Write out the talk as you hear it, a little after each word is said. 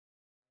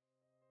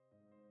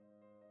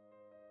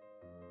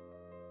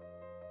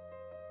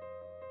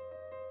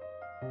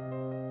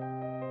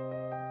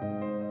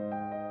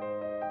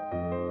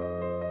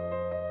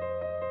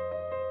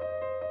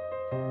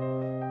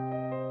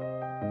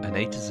An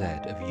A to Z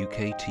of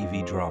UK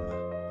TV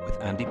drama with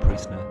Andy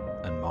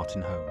Priestner and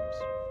Martin Holmes.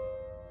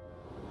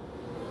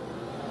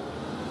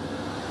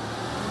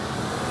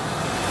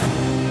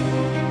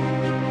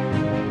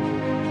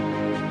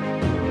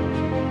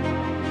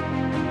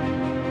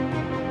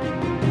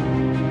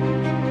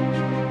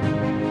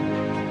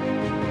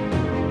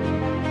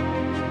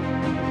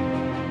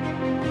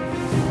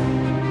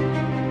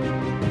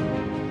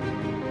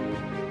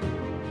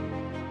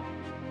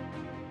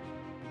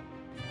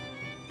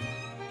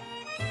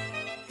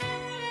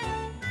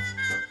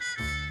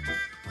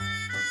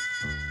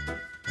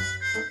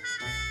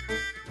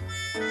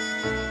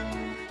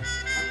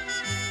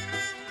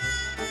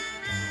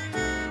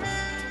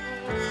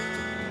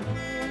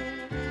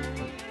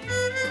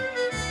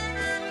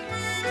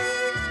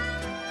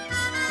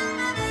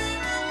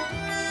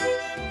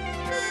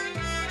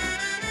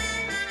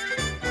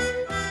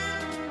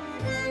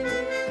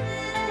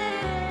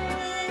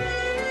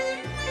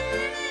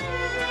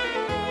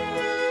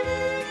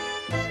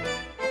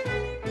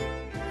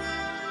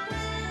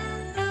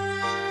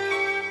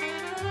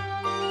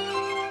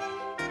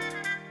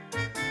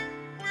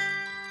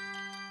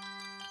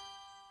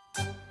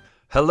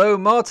 Hello,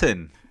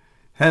 Martin.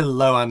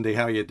 Hello, Andy.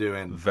 How are you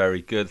doing? Very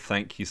good,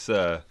 thank you,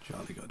 sir.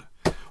 Jolly good.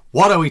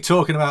 What are we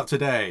talking about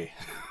today?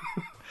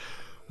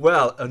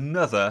 Well,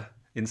 another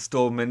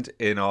instalment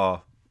in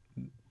our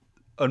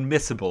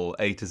unmissable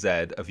A to Z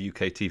of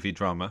UK TV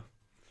drama.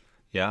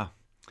 Yeah.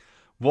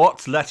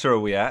 What letter are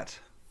we at?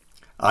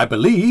 I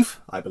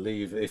believe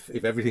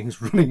if everything's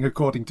running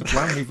according to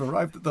plan, we've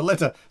arrived at the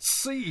letter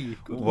C.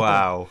 Good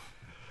Wow. Lord.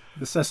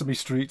 The Sesame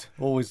Street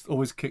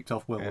always kicked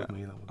off well with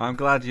me. That one. I'm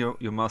glad you're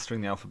mastering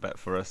the alphabet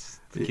for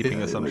us,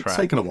 keeping us on track. It's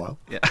taken a while.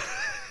 Yeah.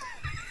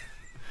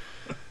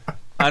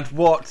 And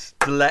what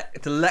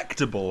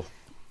delectable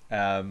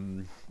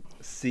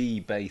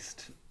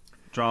C-based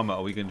drama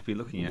are we going to be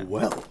looking at?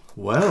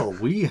 Well,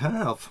 we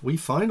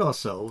find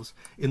ourselves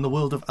in the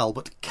world of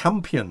Albert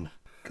Campion.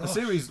 Gosh. A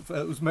series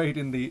was made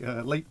in the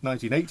late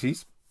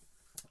 1980s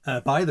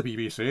by the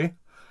BBC.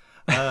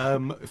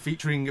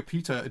 Featuring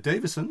Peter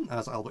Davison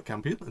as Albert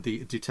Campion,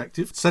 the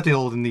detective, set it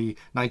all in the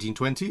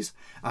 1920s,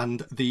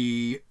 and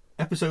the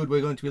episode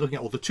we're going to be looking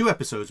at, or the two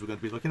episodes we're going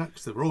to be looking at,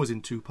 because they were always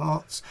in two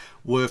parts,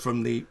 were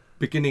from the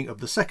beginning of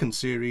the second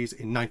series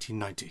in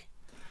 1990.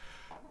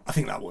 I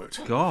think that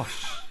worked.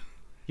 Gosh.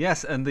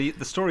 Yes, and the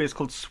story is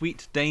called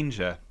Sweet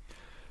Danger.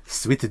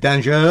 Sweet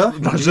Danger.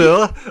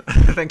 Bonjour.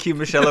 Thank you,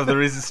 Michelle of the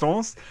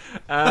Resistance.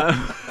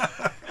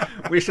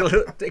 We shall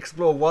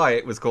explore why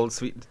it was called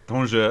Sweet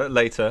Danger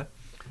later.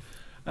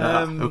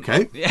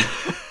 Okay. Yeah.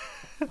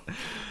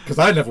 Because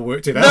I never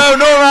worked it out. No,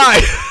 nor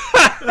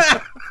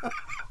I.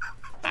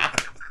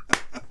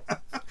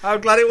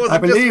 I'm glad it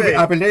wasn't just me.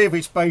 I believe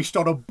it's based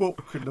on a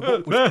book, and the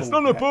book was it's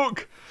not a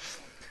book.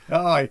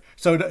 Aye.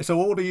 So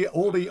all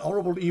the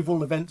horrible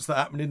evil events that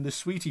happened in the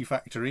Sweetie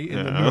factory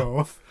in the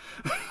north.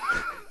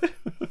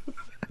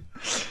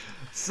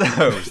 So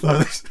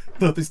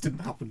this didn't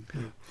happen.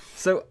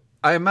 So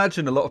I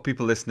imagine a lot of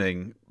people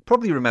listening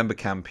probably remember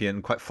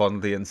Campion quite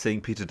fondly and seeing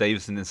Peter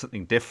Davison in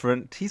something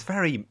different. He's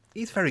very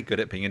good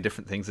at being in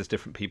different things as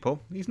different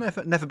people. He's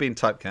never been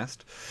typecast.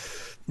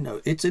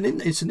 No, it's an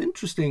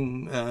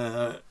interesting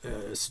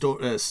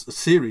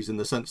series in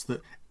the sense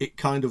that it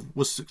kind of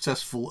was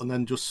successful and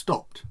then just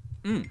stopped.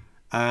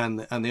 And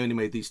they only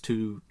made these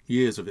 2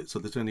 years of it, so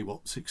there's only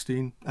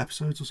 16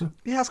 episodes or so.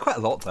 Yeah, that's quite a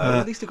lot though.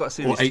 At least it got a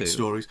series or 8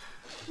 stories.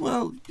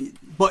 Well,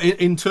 but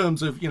in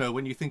terms of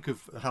when you think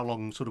of how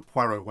long sort of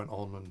Poirot went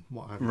on and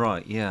what have you,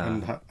 right?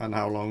 Yeah, and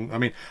how long. I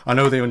mean, I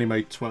know they only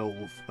made 12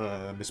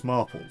 Miss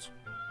Marples,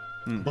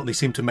 but they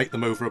seem to make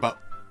them over about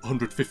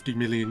 150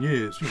 million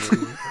years.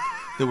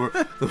 They were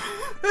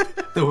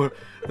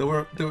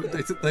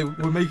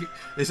making.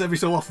 It's every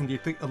so often you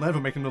think they'll never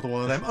make another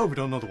one of them. Oh, we've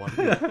done another one.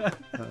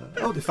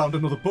 They found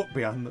another book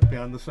behind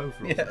the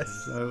sofa. Yes.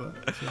 So,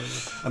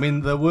 I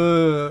mean, there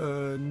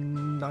were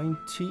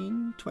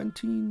 19,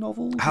 20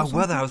 novels. How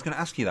were they? I was going to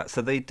ask you that.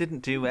 So they didn't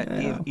do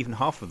even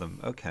half of them.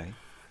 Okay.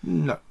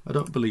 No, I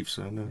don't believe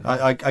so. No.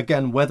 I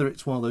again, whether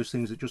it's one of those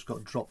things that just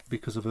got dropped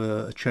because of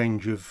a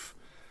change of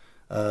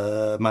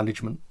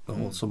management,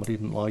 or somebody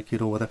didn't like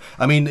it, or whatever.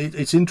 I mean,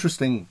 it's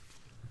interesting.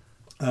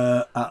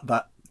 At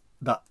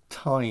that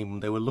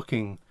time, they were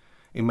looking,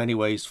 in many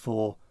ways,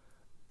 for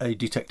a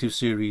detective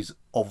series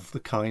of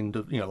the kind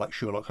of like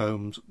Sherlock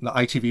Holmes. The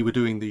ITV were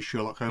doing these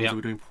Sherlock Holmes, they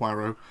were doing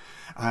Poirot,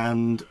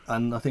 and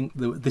I think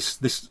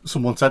this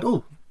someone said,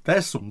 "Oh,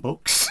 there's some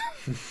books."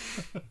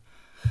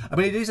 I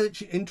mean, it is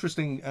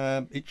interesting.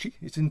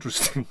 It's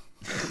interesting.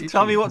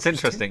 Tell me what's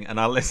interesting, and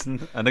I'll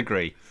listen and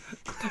agree.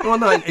 Well,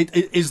 no,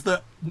 it is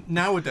that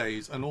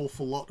nowadays an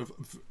awful lot of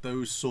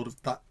those sort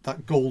of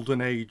that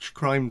golden age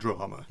crime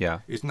drama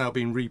is now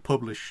being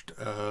republished.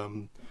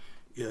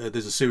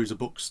 There's a series of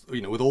books,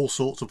 with all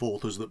sorts of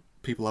authors that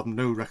people have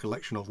no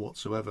recollection of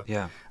whatsoever.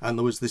 Yeah, and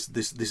there was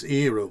this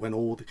era when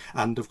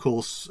and of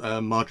course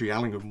Marjorie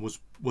Allingham was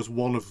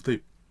one of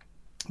the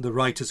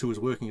writers who was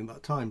working at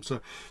that time.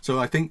 So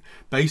I think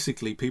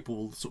basically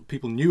people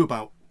knew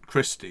about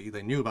Christie.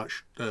 They knew about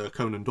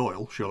Conan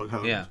Doyle, Sherlock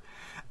Holmes. Yeah.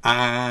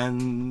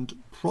 And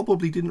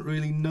probably didn't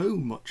really know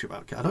much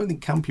about. I don't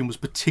think Campion was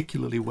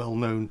particularly well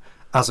known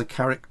as a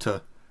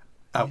character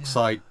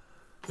outside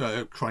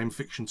crime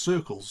fiction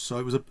circles. So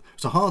it was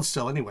a hard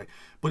sell anyway.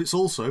 But it's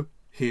also,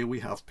 here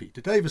we have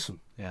Peter Davison.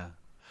 Yeah.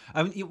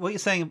 I mean, what you're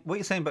saying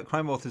about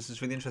crime authors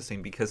is really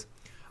interesting because,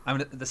 I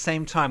mean, at the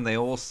same time they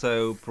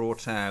also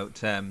brought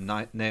out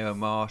Neo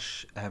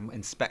Marsh,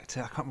 Inspector.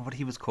 I can't remember what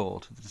he was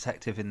called, the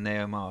detective in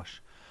Neo Marsh.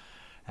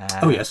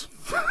 Oh yes,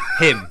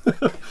 him.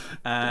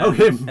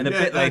 Him. And a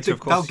bit later, of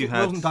course, you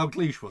had. Wasn't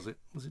Dalgleish, was it?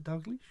 Was it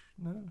Dalgleish?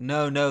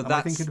 No. No.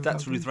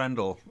 That's Ruth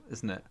Rendell,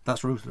 isn't it?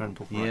 That's Ruth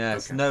Rendell. Right.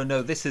 Yes. Okay.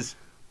 No. This is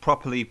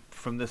properly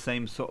from the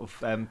same sort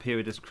of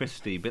period as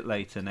Christie, a bit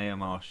later, Neo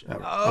Marsh.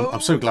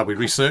 I'm so glad we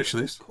researched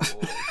this.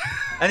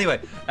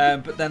 Anyway,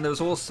 but then there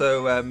was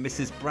also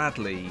Mrs.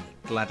 Bradley,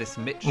 Gladys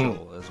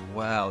Mitchell as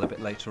well, a bit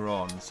later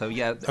on. So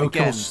yeah, again, of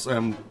course,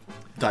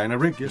 Diana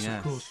Rigg, yes,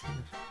 of course. Yes.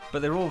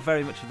 But they're all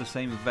very much of the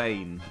same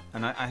vein,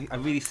 and I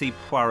really see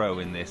Poirot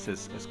in this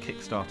as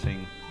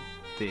kickstarting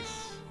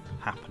this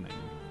happening.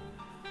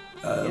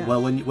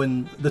 Well,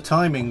 when the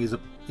timing is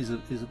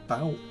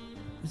about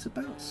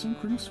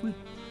synchronous with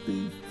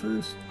the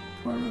first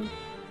Poirot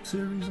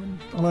series on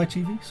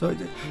ITV, so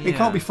it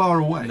can't be far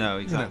away. No,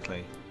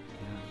 exactly.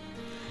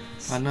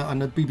 You know.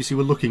 And the BBC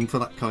were looking for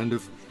that kind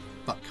of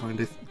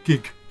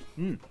gig.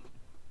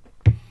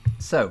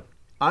 So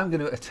I'm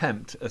going to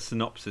attempt a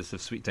synopsis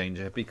of Sweet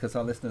Danger because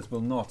our listeners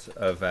will not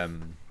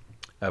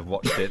have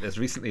watched it as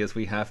recently as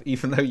we have,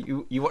 even though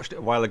you watched it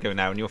a while ago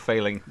now and you're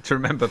failing to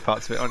remember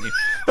parts of it, aren't you?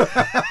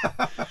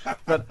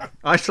 But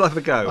I shall have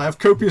a go. I have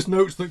copious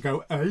notes that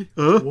go,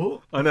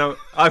 what? I know,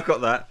 I've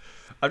got that.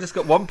 I've just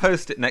got one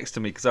post-it next to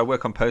me because I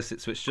work on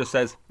post-its which just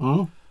says,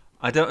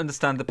 I don't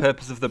understand the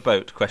purpose of the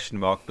boat, ?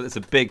 But there's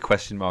a big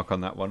question mark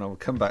on that one. I will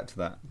come back to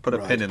that. Put a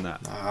pin in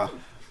that.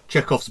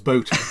 Chekhov's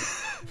boat.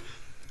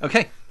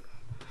 Okay.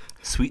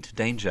 Sweet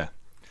Danger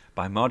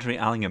by Marjorie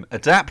Allingham.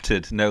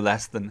 Adapted, no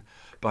less than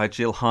by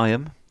Jill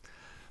Hyam,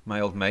 my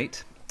old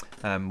mate.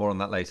 More on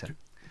that later.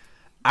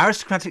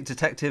 Aristocratic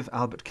detective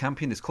Albert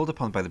Campion is called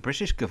upon by the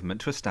British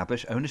government to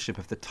establish ownership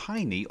of the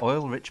tiny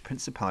oil-rich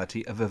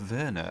principality of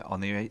Averna on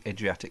the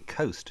Adriatic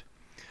coast,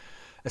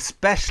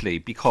 especially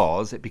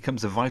because it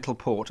becomes a vital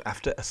port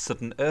after a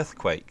sudden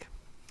earthquake.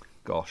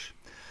 Gosh.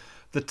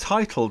 The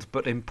titled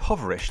but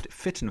impoverished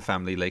Fitton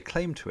family lay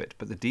claim to it,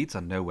 but the deeds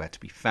are nowhere to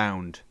be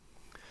found.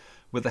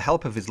 With the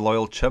help of his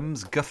loyal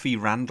chums Guffey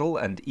Randall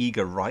and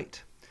Eager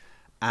Wright,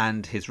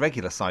 and his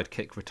regular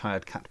sidekick,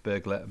 retired cat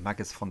burglar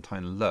Magus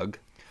Fontaine Lugg,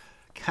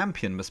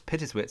 Campion must pit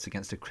his wits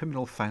against a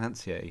criminal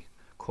financier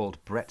called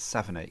Brett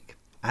Savernake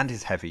and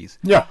his heavies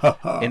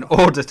in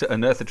order to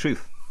unearth the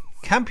truth.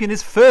 Campion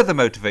is further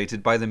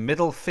motivated by the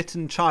middle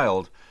Fitton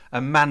child,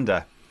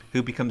 Amanda,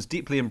 who becomes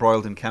deeply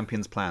embroiled in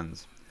Campion's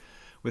plans.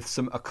 With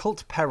some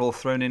occult peril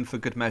thrown in for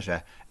good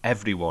measure,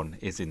 everyone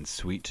is in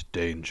sweet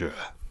danger.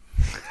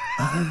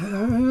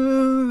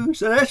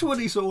 So that's what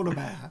it's all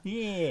about.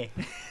 Yeah.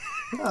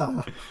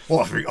 Well,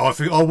 I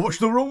think I watched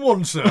the wrong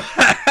one, sir.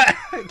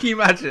 Can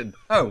you imagine?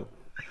 Oh,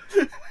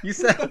 you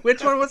said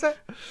which one was it?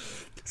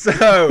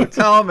 So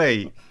tell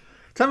me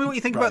what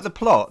you think about the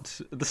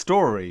plot, the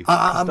story. To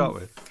start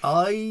with,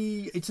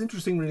 it's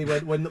interesting really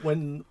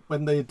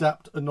when they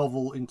adapt a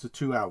novel into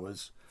 2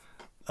 hours.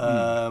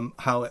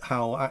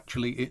 How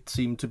actually it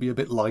seemed to be a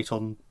bit light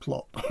on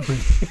plot.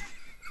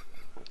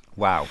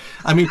 Wow.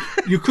 I mean,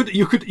 you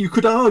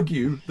could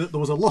argue that there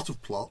was a lot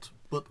of plot,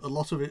 but a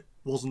lot of it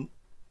wasn't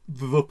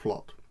the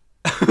plot.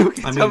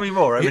 Tell me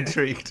more. I'm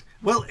intrigued.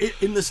 Well,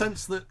 in the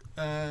sense that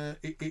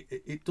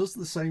it does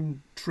the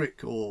same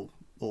trick or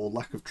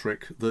lack of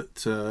trick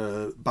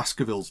that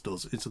Baskervilles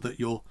does. It's that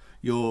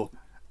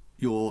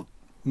your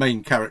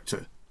main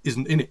character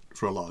isn't in it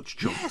for a large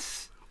chunk.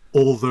 Yes.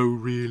 Although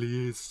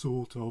really is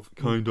sort of,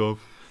 kind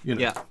of. You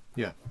know,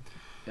 yeah.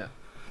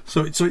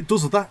 So it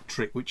does that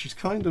trick, which is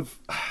kind of,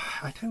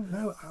 I don't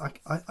know.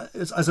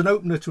 As an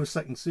opener to a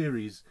second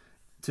series,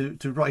 to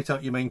write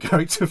out your main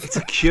character. It's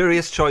a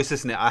curious choice,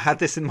 isn't it? I had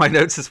this in my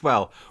notes as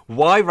well.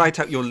 Why write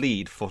out your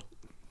lead for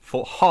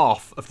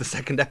half of the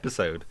second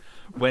episode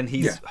when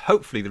he's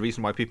hopefully the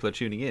reason why people are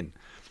tuning in?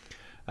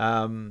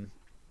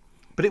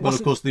 But it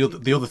wasn't. Of course,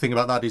 the other thing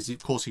about that is,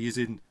 of course, he is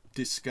in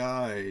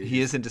disguise. He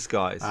is in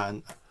disguise,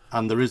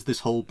 and there is this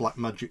whole black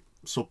magic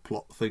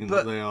subplot thing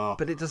that they are.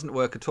 But it doesn't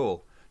work at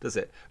all, does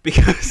it?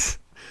 Because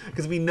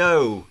we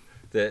know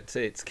that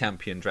it's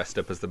Campion dressed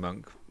up as the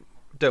monk,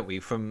 don't we?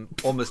 From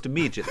almost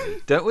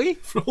immediately, don't we?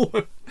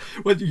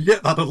 Well, you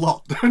get that a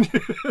lot, don't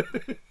you?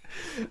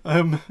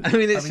 I mean,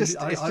 it's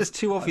just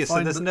too obvious.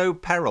 So there's no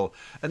peril,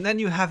 and then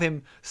you have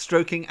him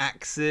stroking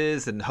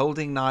axes and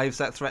holding knives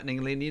that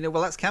threateningly, and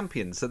well, that's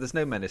Campion, so there's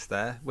no menace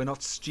there. We're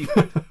not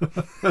stupid.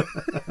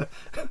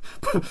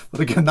 But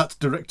again, that's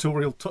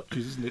directorial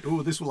touches, isn't it?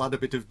 Oh, this will add a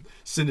bit of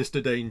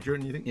sinister danger,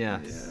 and you think, yeah,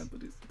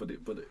 but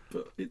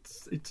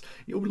it's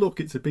look,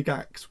 it's a big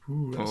axe.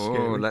 Ooh, that's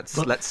scary.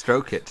 Let's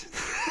stroke it.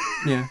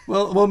 Yeah.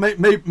 Well,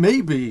 maybe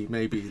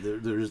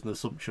there is an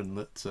assumption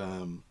that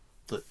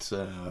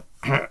that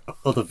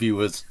other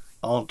viewers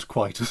aren't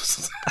quite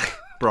as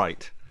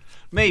bright.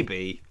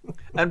 Maybe.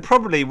 And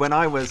probably when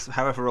I was,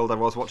 however old I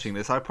was watching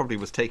this, I probably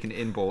was taken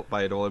in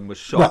by it all and was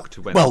shocked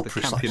when the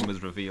Campion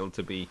was revealed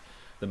to be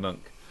the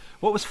monk.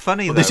 What was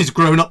funny, though... This is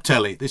grown-up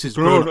telly. This is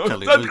grown-up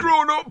telly. That's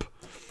grown up!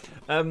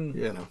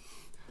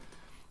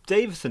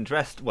 Davison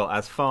dressed, well,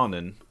 as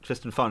Farnan,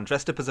 Tristan Farnan,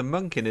 dressed up as a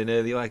monk in an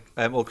early,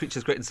 All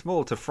Creatures Great and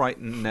Small to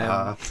frighten...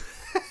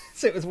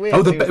 So it was weird.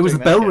 Oh, it was the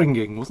bell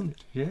ringing, wasn't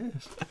it?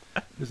 Yes.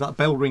 It was that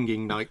bell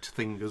ringing night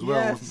thing as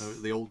well, wasn't there?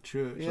 At the old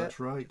church. Yeah. That's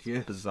right.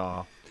 Yeah.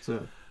 Bizarre.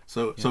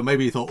 So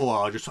maybe you thought,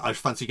 I just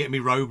fancy getting me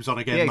robes on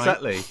again. Yeah,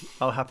 exactly. Mate.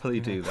 I'll happily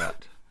do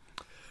that.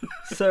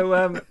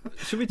 So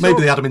should we?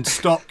 Maybe they had them in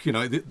stock. You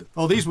know.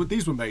 These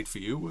were made for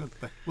you.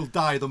 We'll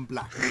dye them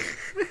black.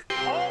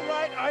 All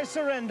right, I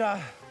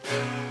surrender.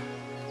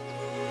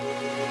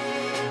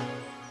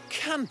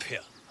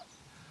 Campion.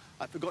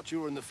 I forgot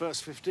you were in the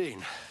first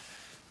 15.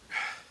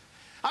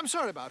 I'm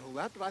sorry about all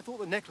that, but I thought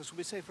the necklace would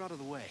be safer out of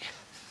the way.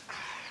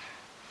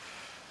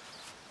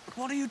 But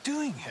what are you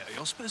doing here?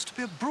 You're supposed to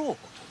be abroad.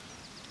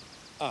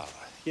 Ah,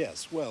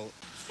 yes, well...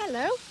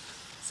 Hello.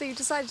 So you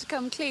decided to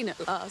come clean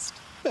at last?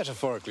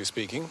 Metaphorically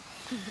speaking.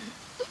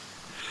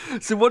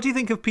 So what do you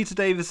think of Peter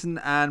Davison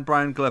and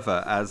Brian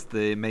Glover as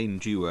the main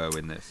duo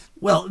in this?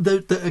 Well,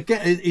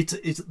 again,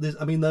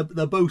 I mean,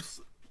 they're both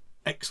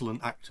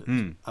excellent actors,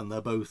 and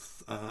they're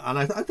both, and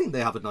I think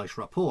they have a nice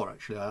rapport.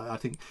 Actually, I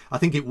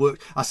think it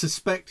worked. I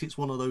suspect it's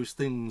one of those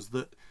things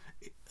that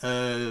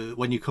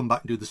when you come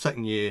back and do the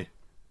second year,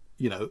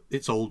 you know,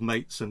 it's old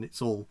mates and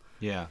it's all,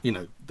 you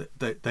know,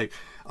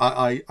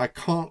 I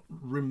can't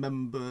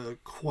remember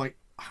quite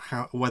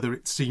whether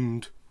it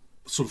seemed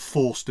sort of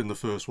forced in the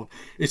first one.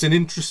 It's an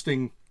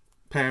interesting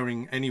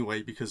pairing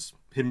anyway, because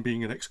him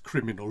being an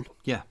ex-criminal,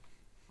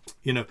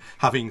 you know,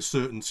 having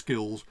certain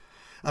skills.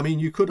 I mean,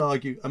 you could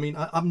argue. I mean,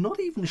 I'm not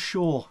even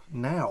sure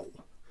now.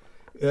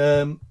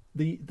 The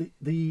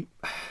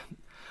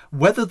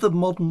whether the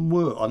modern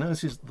world, I know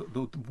this is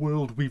the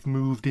world we've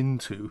moved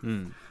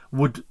into,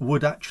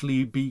 would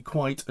actually be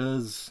quite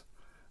as,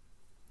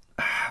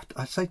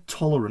 I'd say,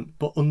 tolerant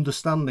but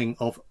understanding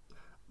of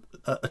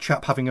a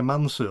chap having a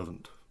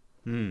manservant.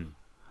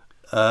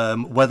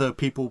 Whether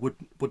people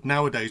would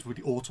nowadays would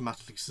be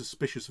automatically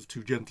suspicious of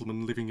two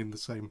gentlemen living in the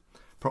same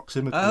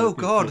proximity. Oh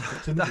God,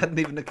 that hadn't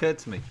even occurred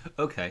to me.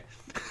 Okay,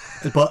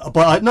 but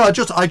I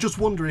just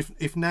wonder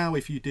if now,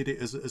 if you did it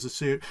as a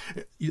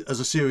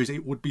series,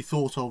 it would be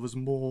thought of as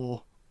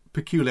more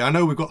peculiar. I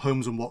know we've got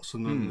Holmes and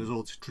Watson and there's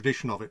all this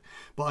tradition of it,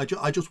 but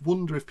I just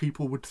wonder if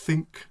people would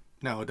think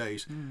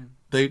nowadays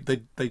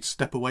they'd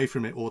step away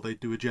from it, or they'd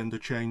do a gender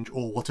change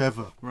or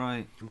whatever.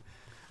 Right.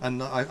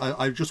 And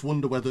I just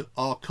wonder whether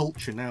our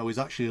culture now is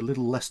actually a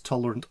little less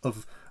tolerant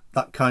of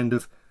that kind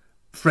of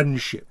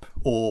friendship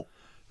or.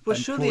 Well,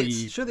 surely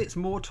it's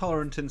more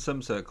tolerant in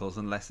some circles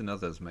and less in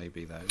others,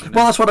 maybe, though. You know?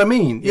 Well, that's what I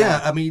mean.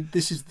 Yeah, I mean,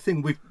 this is the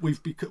thing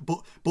we've become,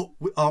 but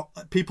our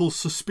people's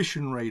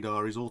suspicion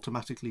radar is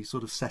automatically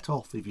sort of set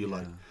off, if you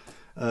like.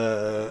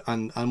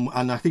 And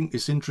I think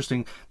it's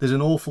interesting. There's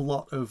an awful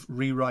lot of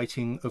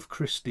rewriting of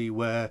Christie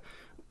where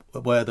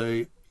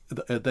they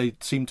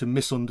seem to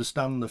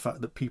misunderstand the fact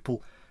that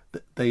people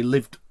they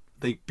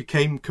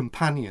became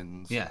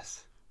companions.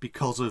 Yes.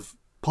 Because of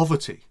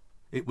poverty.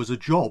 It was a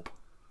job.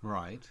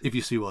 Right. If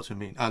you see what I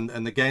mean.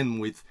 And again,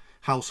 with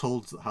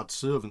households that had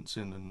servants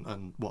in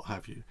and what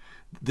have you,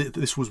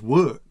 this was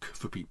work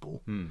for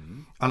people.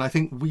 And I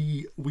think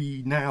we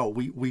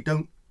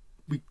don't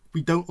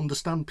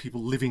understand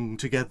people living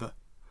together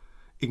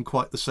in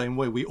quite the same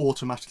way. We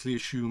automatically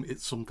assume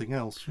it's something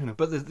else, you know.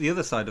 But the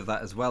other side of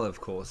that as well,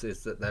 of course,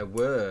 is that there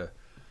were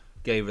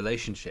gay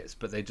relationships,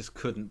 but they just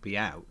couldn't be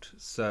out.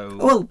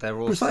 So there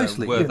also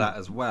were that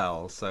as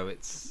well. So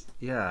it's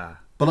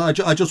But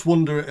I just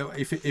wonder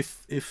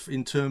if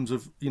in terms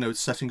of, you know,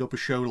 setting up a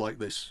show like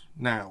this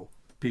now,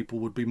 people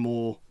would be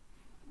more,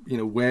 you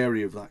know,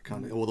 wary of that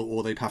kind of,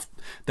 or they'd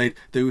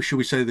should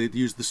we say they'd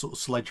use the sort of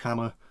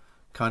sledgehammer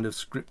kind of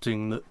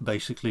scripting that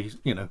basically,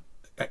 you know,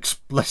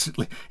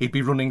 explicitly he'd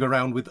be running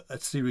around with a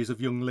series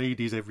of young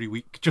ladies every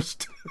week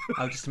just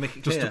to make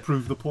it just clear. to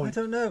prove the point.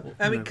 I don't know.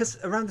 I mean, because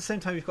around the same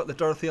time you've got the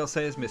Dorothy L.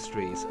 Sayers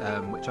mysteries,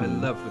 which I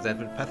love, with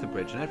Edward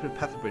Petherbridge, and Edward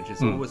Petherbridge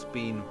has always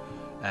been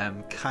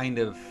kind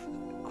of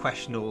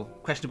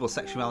questionable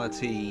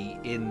sexuality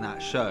in that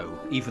show,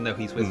 even though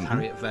he's with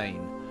Harriet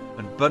Vane,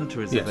 and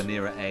Bunter is of a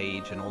nearer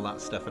age and all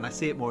that stuff, and I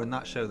see it more in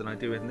that show than I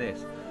do in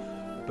this.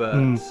 But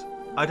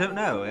I don't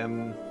know.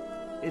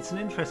 It's an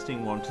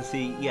interesting one to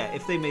see.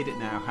 If they made it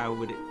now, how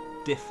would it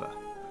differ?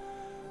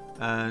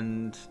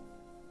 And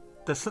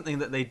there's something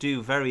that they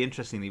do very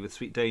interestingly with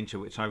Sweet Danger,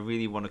 which I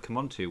really want to come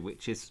on to,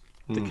 which is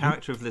the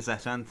character of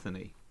Lizette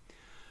Anthony.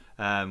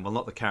 Well,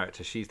 not the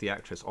character; she's the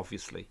actress,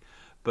 obviously.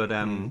 But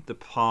the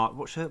part,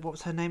 what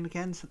was her name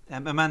again?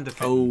 Amanda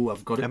Fitton. Oh,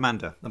 I've got it.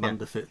 Amanda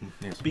Fitton,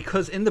 yes.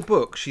 Because in the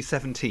book, she's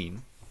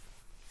 17.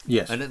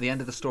 Yes. And at the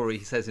end of the story,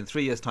 he says, in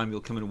 3 years' time,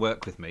 you'll come and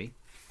work with me.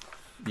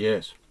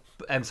 Yes.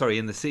 I'm sorry,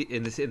 in the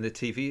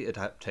TV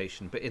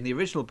adaptation. But in the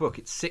original book,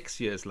 it's 6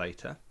 years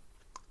later.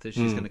 that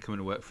she's going to come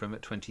and work for him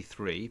at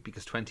 23,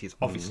 because 20 is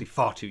obviously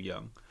far too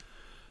young.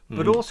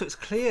 But also it's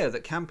clear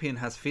that Campion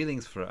has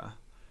feelings for her,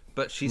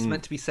 but she's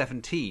meant to be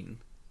 17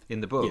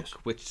 in the book,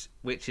 Yes.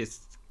 which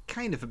is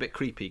kind of a bit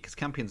creepy because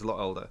Campion's a lot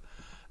older.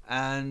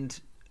 And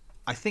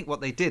I think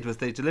what they did was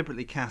they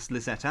deliberately cast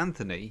Lizette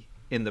Anthony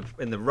in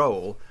the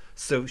role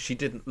so she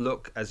didn't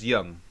look as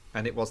young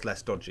and it was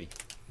less dodgy.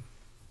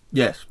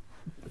 Yes.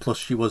 Plus,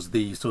 she was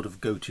the sort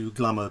of go-to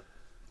glamour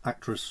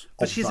actress.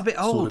 But of she's a that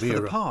bit old sort of for the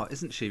era. part,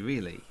 isn't she?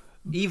 Really,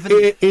 even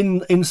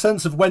In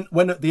sense of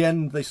when at the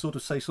end they sort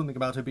of say something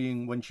about her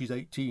being when she's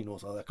 18 or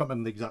something. I can't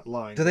remember the exact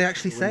line. do they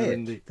actually When say they're it?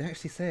 in the- They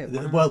actually say it.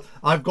 Wow. Well,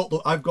 I've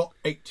got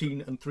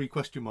 18 and 3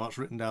 question marks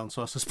written down,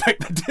 so I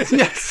suspect they did.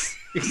 Yes,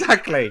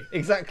 exactly.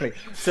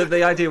 So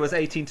the idea was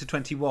 18 to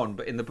 21,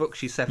 but in the book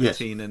she's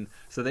 17, and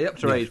so they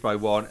upped her age by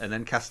 1, and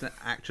then cast an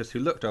actress who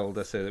looked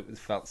older, so it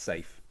felt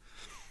safe.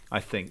 I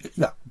think.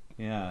 Yeah,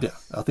 Yeah. yeah,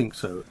 I think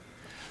so.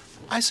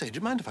 I say, do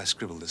you mind if I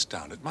scribble this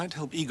down? It might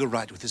help Igor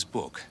write with his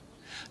book.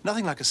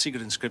 Nothing like a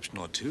secret inscription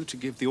or two to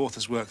give the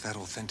author's work that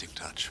authentic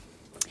touch.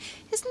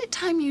 Isn't it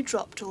time you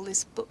dropped all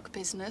this book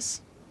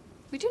business?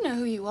 We do know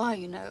who you are,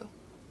 you know.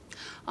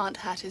 Aunt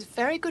Hat is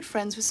very good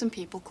friends with some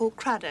people called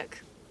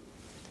Craddock.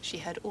 She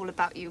heard all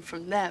about you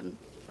from them.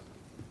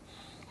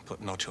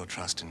 Put not your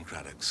trust in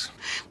Craddock's.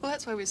 Well,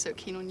 that's why we're so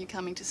keen on you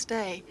coming to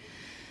stay.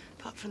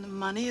 Apart from the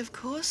money, of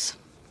course.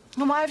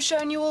 And why I've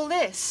shown you all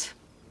this.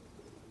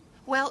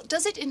 Well,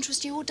 does it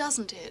interest you or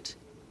doesn't it?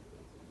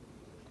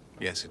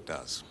 Yes, it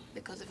does.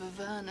 Because of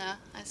Averna,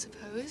 I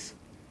suppose.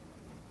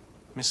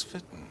 Miss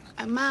Fitton.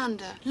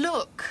 Amanda,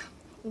 look.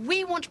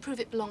 We want to prove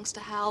it belongs to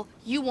Hal.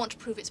 You want to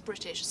prove it's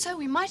British. So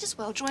we might as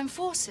well join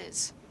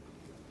forces.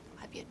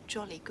 I'd be a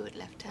jolly good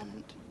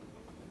lieutenant.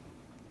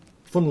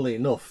 Funnily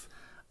enough,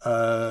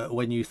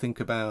 when you think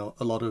about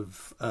a lot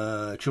of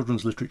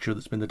children's literature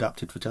that's been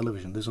adapted for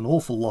television, there's an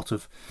awful lot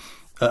of.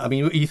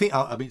 You think.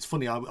 It's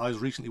funny. I was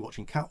recently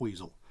watching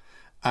Catweasel,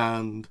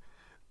 and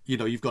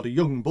you've got a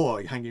young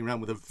boy hanging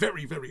around with a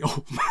very, very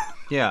old man.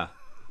 Yeah.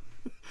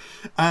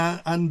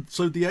 And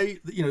so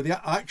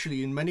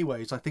actually in many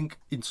ways I think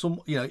in some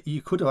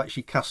you could have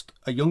actually cast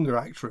a younger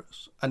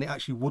actress and it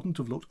actually wouldn't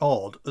have looked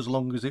odd as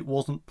long as it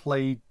wasn't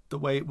played the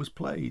way it was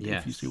played.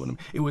 Yes. If you see what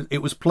I mean, it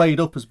was played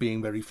up as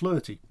being very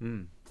flirty,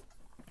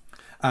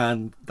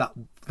 and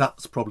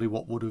that's probably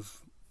what would have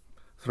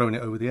thrown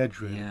it over the edge,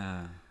 really.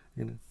 Yeah.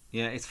 You know.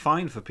 Yeah, it's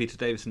fine for Peter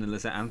Davison and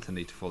Lizette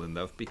Anthony to fall in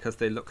love because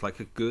they look like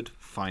a good,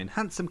 fine,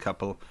 handsome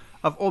couple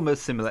of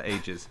almost similar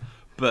ages.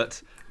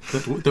 But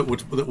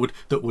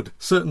that would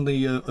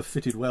certainly have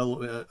fitted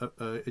well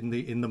in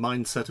the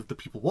mindset of the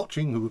people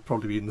watching, who would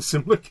probably be in the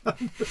similar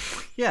camp.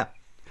 yeah.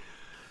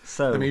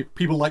 So I mean,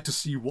 people like to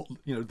see what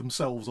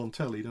themselves on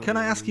telly. Don't can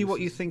they? I ask you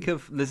what you think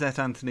of Lizette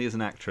Anthony as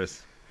an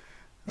actress?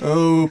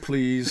 Oh,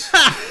 please.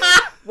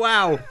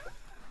 Wow.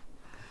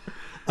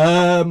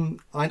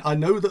 I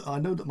know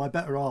that my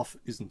better half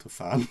isn't a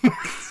fan.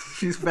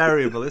 She's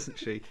variable, isn't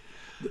she?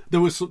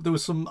 There was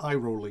some eye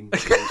rolling.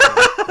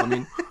 I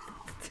mean,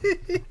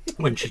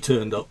 when she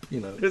turned up,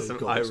 There's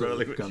some eye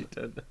rolling when she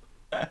turned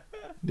up.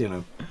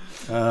 Yeah.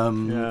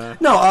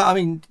 No, I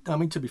mean,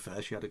 to be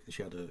fair, she had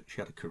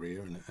a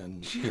career,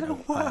 and She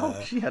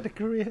had a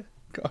career.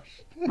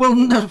 Gosh.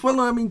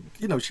 I mean,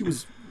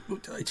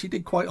 she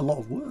did quite a lot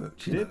of work.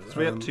 She did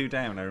 3 Up 2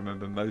 Down. I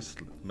remember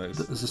most. As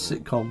a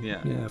sitcom,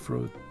 Yeah.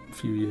 for a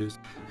few years.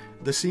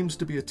 There seems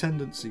to be a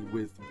tendency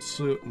with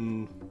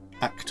certain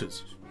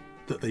actors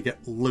that they get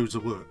loads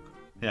of work.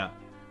 Yeah.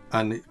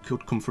 And it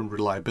could come from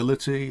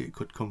reliability, it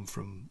could come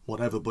from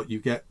whatever, but you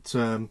get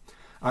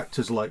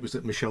actors like, was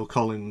it Michelle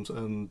Collins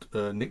and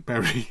Nick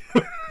Berry,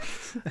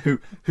 who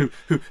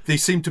they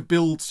seem to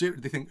build.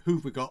 They think, who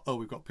have we got? Oh,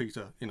 we've got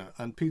Peter,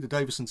 and Peter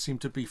Davison seemed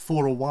to be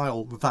for a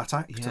while that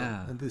actor.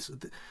 Yeah. And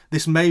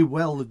this may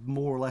well have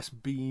more or less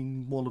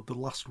been one of the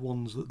last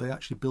ones that they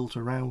actually built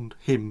around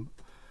him.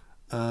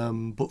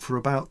 But for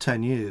about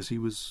 10 years, he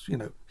was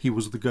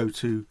the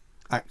go-to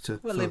actor.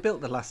 Well, they built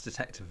The Last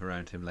Detective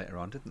around him later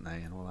on, didn't they,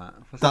 and all that?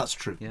 That's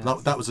true. Yeah.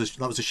 That was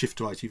a shift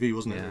to ITV,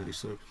 wasn't it? Yeah. Really.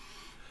 So,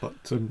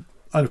 but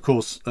and of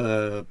course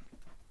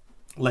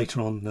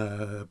later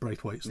on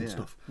Braithwaite's and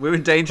stuff. We're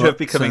in danger of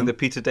becoming the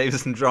Peter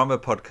Davison drama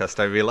podcast,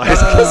 I realise.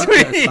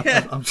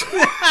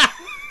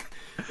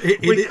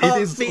 We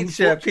can't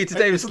feature Peter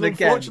Davison again.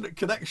 again. It's an unfortunate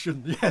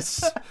connection,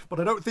 yes, but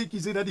I don't think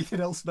he's in anything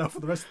else now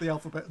for the rest of the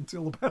alphabet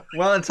until about.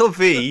 Well, until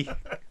V.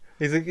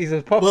 He's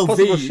a possible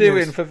V,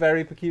 shoe-in yes. for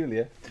Very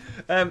Peculiar.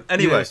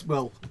 Anyway, Yes,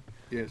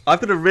 yes.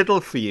 I've got a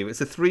riddle for you.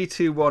 It's a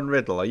 3-2-1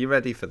 riddle. Are you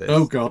ready for this?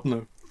 Oh God,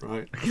 no!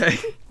 Right. Okay.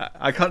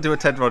 I can't do a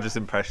Ted Rogers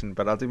impression,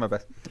 but I'll do my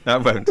best. No, I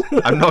won't.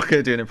 I'm not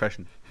going to do an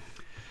impression.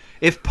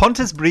 If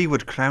Pontusbree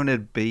would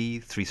crowned be,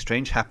 3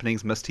 strange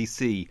happenings must he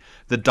see.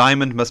 The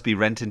diamond must be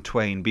rent in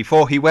twain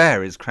before he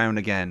wear his crown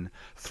again.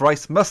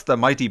 Thrice must the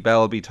mighty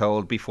bell be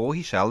tolled before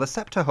he shall the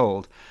sceptre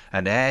hold.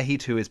 And ere he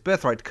to his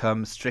birthright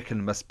come,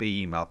 stricken must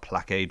be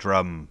Malplaquet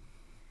drum.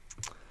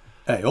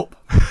 Hey up.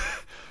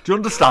 Do you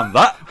understand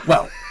that?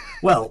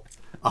 Well.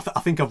 I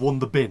think I've won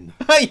the bin.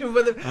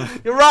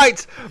 You're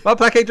right. My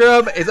plaque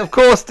drum is, of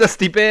course,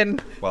 Dusty Bin.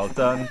 Well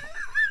done.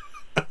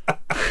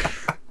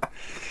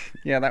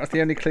 Yeah, that was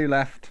the only clue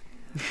left.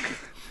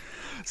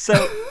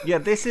 So, yeah,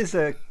 this is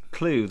a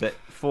clue that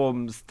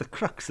forms the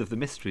crux of the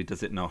mystery,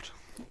 does it not?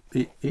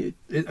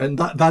 And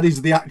that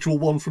is the actual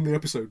one from the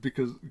episode,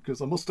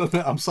 because I must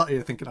admit, I'm sat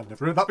here thinking I've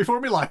never heard that before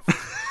in my life.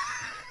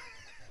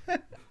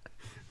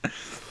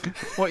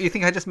 What, you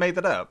think I just made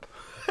that up?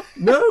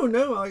 No,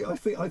 I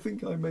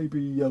think I may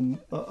be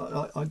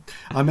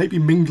I may be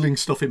mingling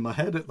stuff in my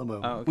head at the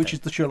moment, Oh, okay. which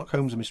is the Sherlock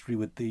Holmes mystery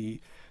with the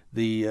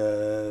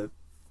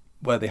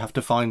where they have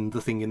to find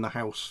the thing in the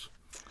house.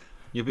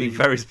 You're being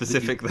very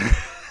specific there.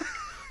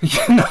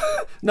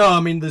 No, I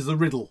mean there's a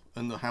riddle,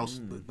 and the house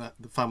that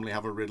the family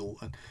have a riddle,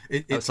 and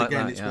it's like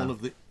again that, it's yeah. one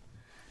of the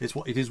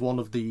it is one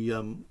of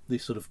the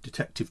sort of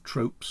detective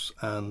tropes,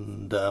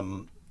 and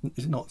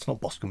is it not? It's not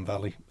Boscombe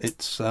Valley.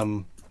 It's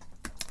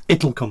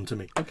It'll Come to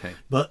Me. Okay.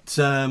 But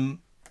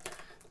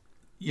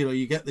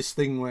you get this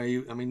thing where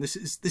this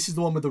is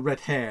the one with the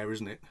red hair,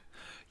 isn't it?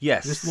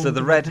 Yes, This one so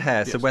the with red the-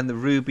 hair, so yes. when the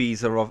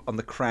rubies are on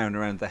the crown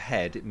around the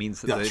head, it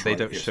means that That's they right,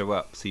 don't yes. show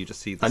up, so you just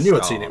see the I knew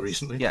I'd stars. seen it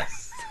recently.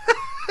 Yes.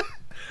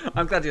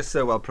 I'm glad you're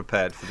so well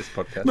prepared for this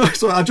podcast. No,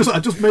 sorry, I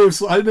just may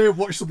have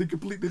watched something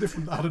completely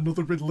different that had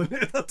another riddle in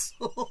it. That's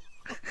all.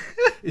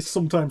 It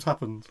sometimes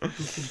happens.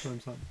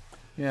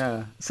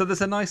 Yeah. So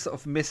there's a nice sort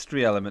of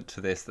mystery element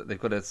to this, that they've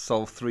got to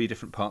solve 3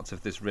 different parts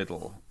of this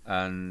riddle,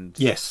 and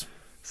Yes.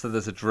 so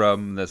there's a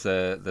drum, there's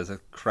a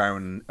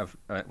crown of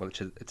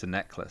it's a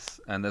necklace,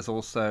 and there's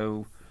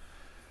the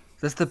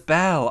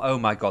bell. Oh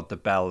my god, the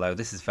bell though.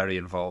 This is very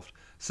involved.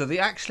 So they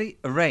actually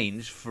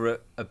arranged for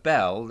a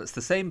bell that's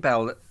the same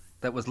bell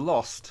that was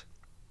lost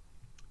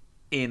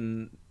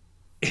in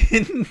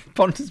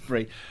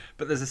Pontesbury,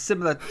 but there's a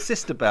similar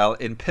sister bell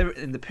in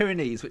the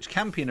Pyrenees, which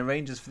Campion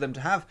arranges for them to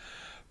have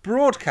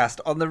broadcast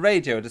on the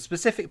radio at a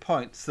specific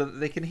point, so that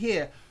they can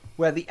hear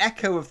where the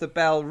echo of the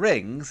bell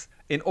rings,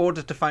 in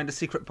order to find a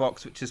secret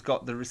box which has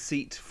got the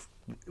receipt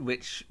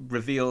which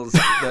reveals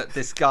that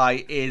this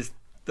guy is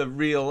the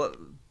real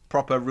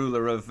proper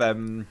ruler of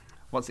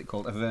what's it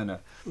called, Averna.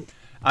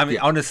 I mean,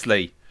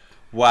 honestly,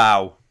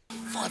 wow.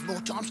 5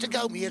 more times to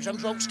go, me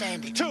eardrums won't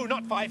stand it. 2,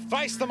 not 5.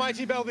 Thrice the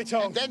mighty bell be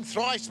told. And then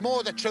thrice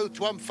more the truth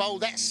to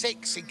unfold. That's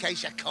 6, in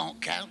case you can't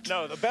count.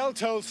 No, the bell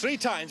tolls 3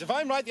 times. If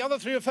I'm right, the other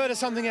 3 refer to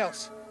something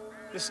else.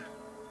 Listen,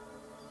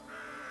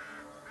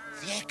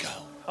 The echo.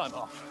 I'm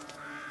off.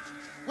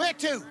 Where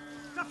to?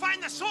 To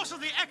find the source of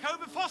the echo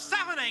before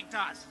Savernake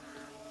does.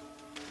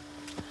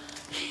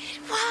 It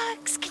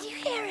works. Can you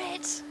hear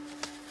it?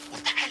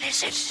 What the hell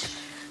is it?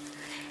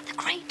 The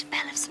Great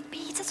Bell of St.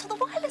 Bede's. That's what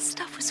the wireless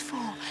stuff was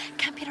for.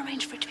 Campion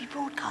arranged for it to be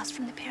broadcast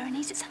from the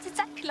Pyrenees. It sounds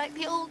exactly like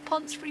the old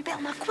Pontesbury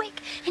bell. Now,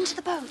 quick, into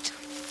the boat.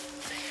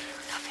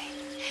 Lovely.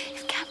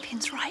 If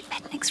Campion's right,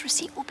 Mednick's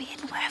receipt will be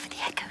hidden wherever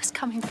the echo's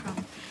coming from.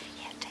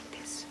 Here, take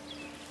this.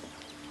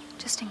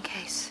 Just in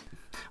case.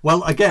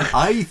 Well, again,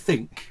 I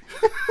think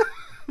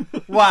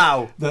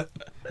Wow. that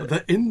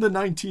in the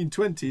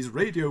 1920s,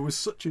 radio was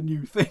such a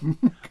new thing.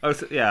 Oh,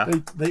 so, yeah.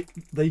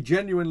 They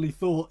genuinely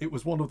thought it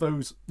was one of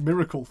those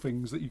miracle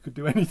things that you could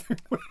do anything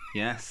with.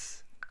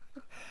 Yes.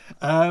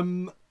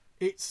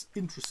 It's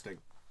interesting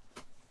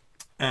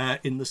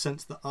in the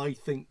sense that I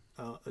think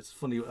it's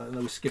funny. I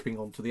know we're skipping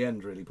on to the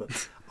end really,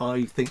 but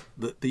I think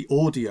that the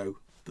audio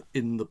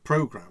in the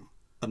program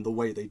and the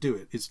way they do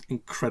it is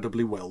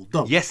incredibly well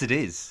done. Yes, it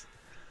is.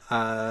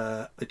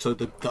 So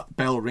that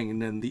bell ring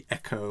and then the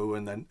echo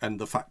and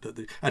the fact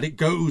that and it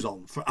goes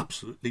on for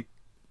absolutely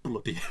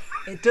bloody.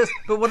 It does,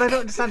 but what I don't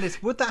understand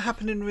is, would that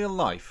happen in real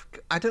life?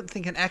 I don't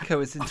think an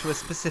echo is into a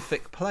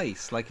specific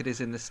place like it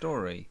is in the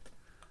story.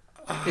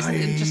 Isn't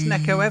it just an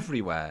echo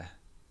everywhere?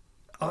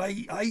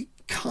 I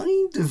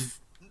kind of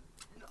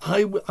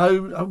I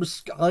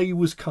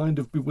was kind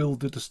of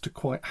bewildered as to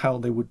quite how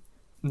they would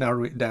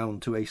narrow it down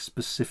to a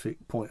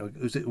specific point.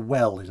 Is it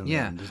well? Isn't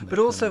Yeah, it? Isn't but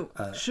it? also,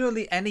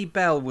 surely any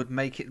bell would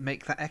make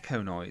that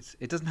echo noise.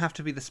 It doesn't have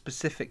to be the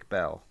specific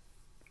bell.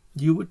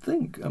 You would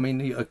think. I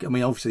mean,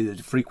 obviously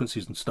the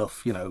frequencies and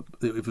stuff. You know,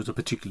 if it was a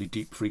particularly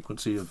deep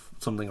frequency of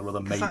something or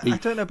other, maybe. I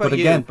don't know about but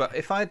you, again, but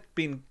if I'd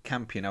been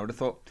Campion, I would have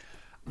thought,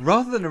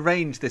 rather than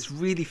arrange this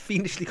really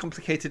fiendishly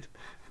complicated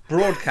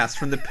broadcast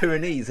from the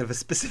Pyrenees of a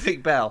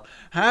specific bell,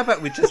 how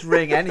about we just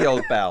ring any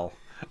old bell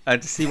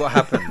and see what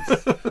happens?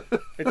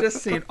 It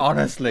just seemed,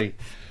 honestly,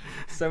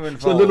 so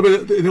involved. So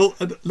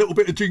a little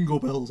bit of jingle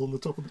bells on the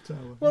top of the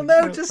tower. Well,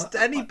 no, just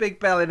any big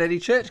bell in any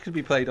church could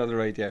be played on the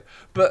radio.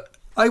 But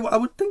I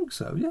would think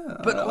so. Yeah.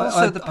 But I- also,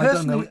 I the don't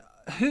person know.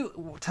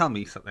 who tell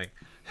me something.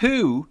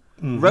 Who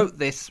wrote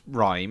this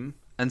rhyme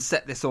and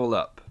set this all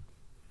up,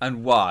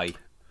 and why?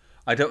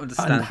 I don't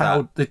understand And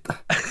how that. did?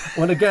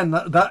 Well, again,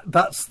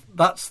 that's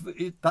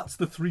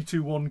the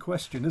 3-2-1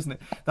 question, isn't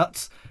it?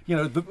 That's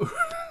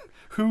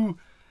who.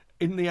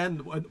 In the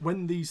end,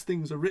 when these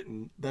things are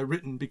written, they're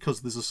written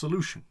because there's a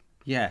solution.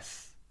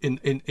 Yes. In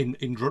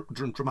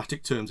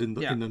dramatic terms in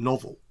the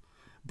novel,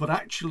 but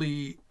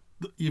actually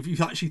if you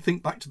actually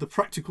think back to the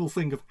practical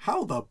thing of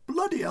how the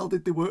bloody hell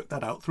did they work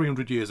that out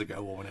 300 years ago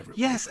or whenever it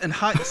Yes, and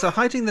so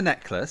hiding the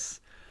necklace,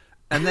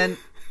 and then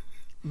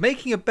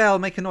making a bell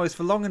make a noise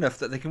for long enough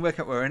that they can work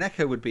out where an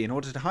echo would be in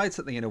order to hide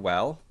something in a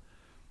well,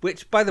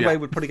 which, by the way,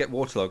 would probably get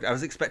waterlogged. I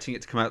was expecting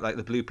it to come out like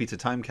the Blue Peter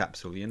time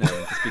capsule, and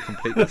just be a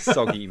completely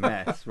soggy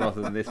mess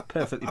rather than this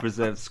perfectly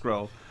preserved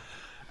scroll.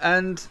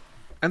 And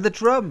the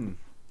drum,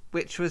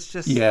 which was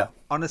just,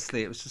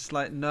 honestly, it was just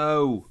like,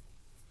 no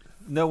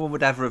one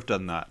would ever have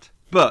done that.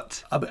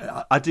 But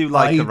I do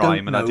like a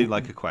rhyme and I do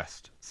like a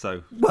quest.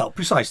 So well,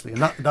 precisely,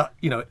 and that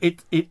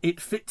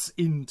it fits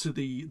into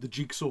the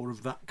jigsaw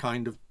of that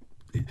kind of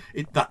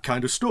that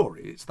kind of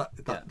story. It's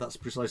that's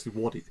precisely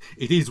what it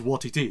is.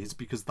 What it is,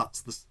 because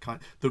that's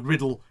the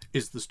riddle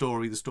is the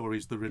story is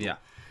the riddle,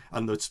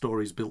 and the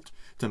story's built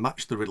to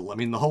match the riddle. I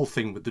mean, the whole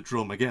thing with the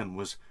drum again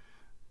was,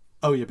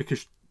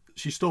 because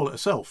she stole it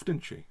herself,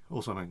 didn't she,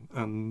 or something?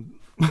 And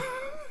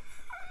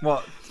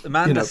what,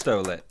 Amanda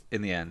stole it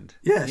in the end?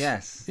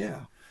 Yes.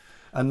 Yeah.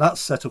 And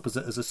that's set up as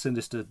a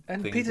sinister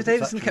and thing. Peter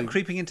Davison kept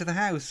creeping into the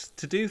house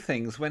to do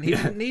things when he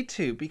didn't need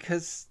to,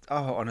 because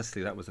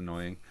honestly, that was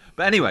annoying.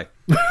 But anyway,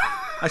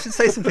 I should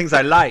say some things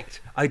I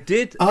liked. I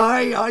did.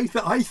 I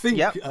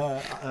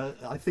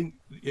think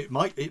it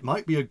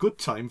might be a good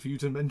time for you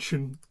to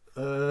mention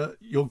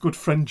your good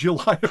friend Jill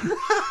Hyam.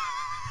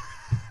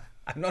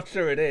 I'm not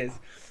sure it is.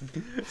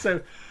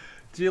 So,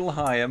 Jill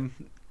Hyam,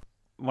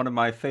 one of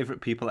my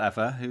favourite people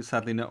ever, who's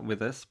sadly not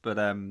with us, but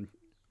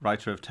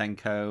writer of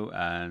Tenko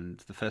and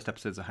the first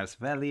episodes of House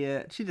of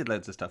Elliot. She did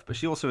loads of stuff, but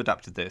she also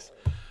adapted this.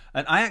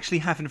 And I actually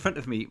have in front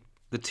of me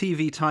the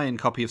TV tie-in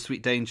copy of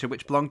Sweet Danger,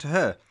 which belonged to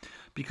her,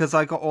 because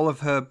I got all of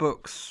her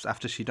books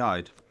after she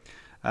died.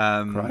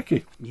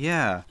 Crikey.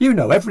 Yeah. You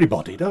know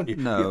everybody, don't you?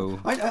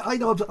 No. I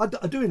know.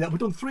 I'm doing that. We've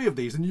done 3 of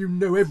these, and you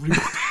know everybody.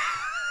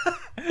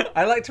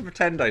 I like to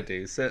pretend I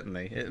do,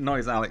 certainly. It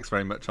annoys Alex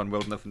very much on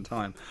World Enough and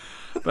Time.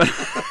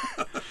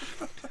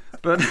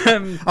 But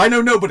I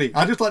know nobody.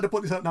 I just like to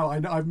put this out now.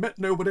 I've met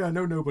nobody. I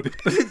know nobody.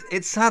 But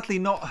it's sadly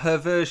not her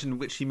version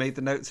which she made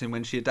the notes in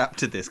when she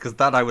adapted this, because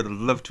that I would have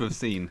loved to have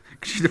seen.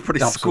 She'd have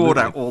probably scored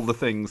out all the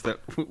things that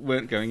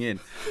weren't going in.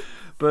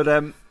 But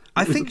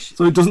I think...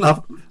 So it doesn't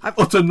have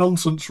utter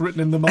nonsense written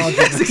in the margin.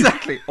 Yes,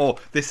 exactly. Or,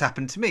 this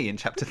happened to me in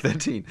chapter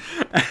 13.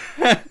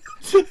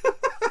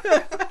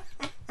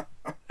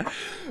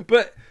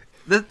 But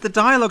the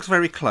dialogue's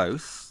very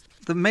close.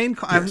 The main...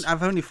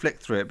 I've only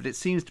flicked through it, but it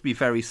seems to be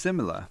very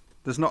similar.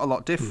 There's not a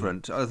lot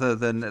different, other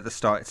than at the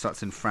start it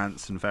starts in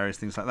France and various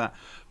things like that.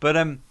 But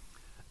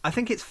I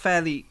think it's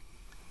fairly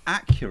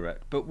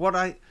accurate. But what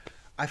I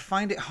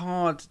find it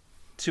hard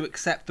to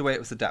accept the way it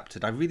was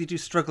adapted. I really do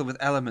struggle with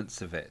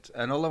elements of it.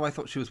 And although I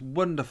thought she was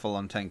wonderful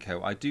on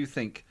Tenko, I do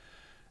think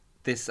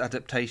this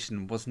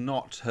adaptation was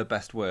not her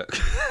best work.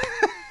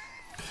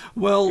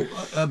 Well,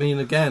 I mean,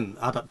 again,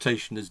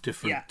 adaptation is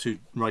different to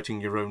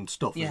writing your own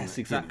stuff. Yes,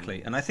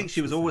 exactly. And I think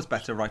she was always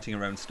better writing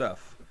her own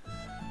stuff.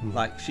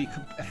 Like, she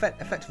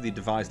effectively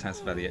devised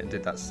House of Elliot and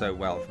did that so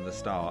well from the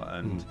start,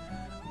 and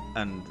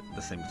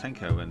the same with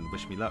Tenko and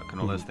Wish Me Luck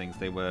and all those things,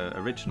 they were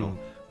original.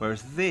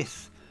 Whereas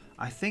this,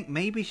 I think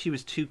maybe she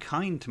was too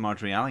kind to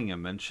Marjorie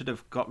Allingham and should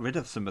have got rid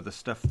of some of the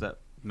stuff that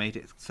made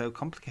it so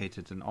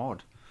complicated and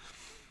odd.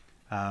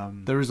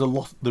 There is a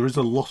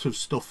lot of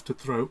stuff to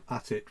throw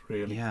at it,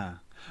 really. Yeah.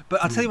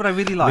 But I'll tell you what I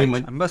really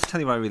liked. I must tell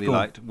you what I really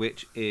liked,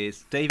 which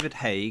is David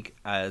Haig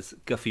as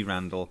Guffey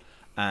Randall,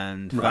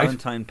 and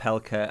Valentine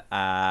Pelker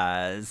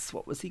as,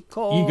 what was he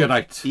called?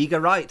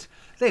 Eager Wright.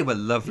 They were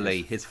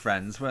lovely, his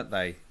friends, weren't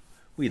they?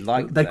 We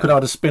liked them. They could have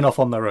had a spin-off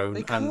on their own.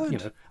 They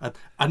could.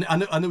 And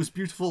it was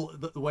beautiful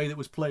the way that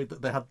was played,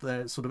 that they had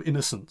their sort of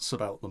innocence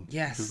about them.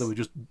 Yes. Because they were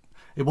just...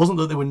 It wasn't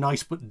that they were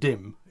nice but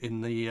dim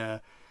in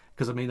the...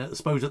 Because, I mean, I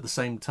suppose at the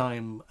same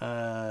time,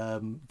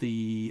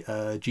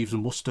 the Jeeves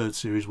and Mustard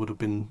series would have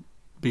been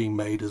being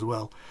made as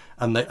well,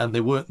 and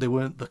they weren't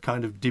the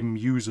kind of dim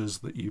users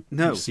that you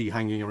see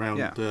hanging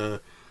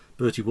around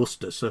Bertie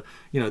Wooster. So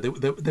they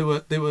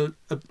were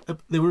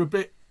a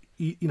bit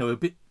a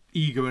bit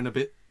eager and a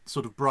bit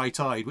sort of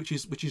bright-eyed, which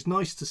is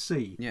nice to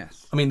see.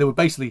 Yes, I mean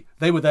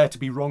they were there to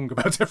be wrong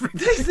about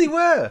everything. Yes, they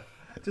were.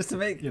 Just to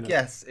make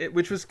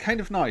which was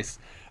kind of nice.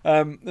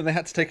 And they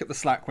had to take up the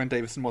slack when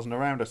Davison wasn't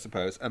around, I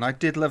suppose. And I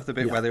did love the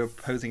bit where they were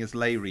posing as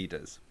lay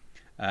readers,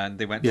 and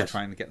they went to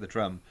try and get the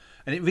drum.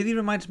 And it really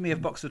reminded me of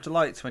Box of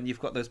Delights, when you've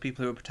got those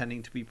people who are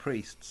pretending to be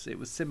priests. It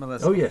was similar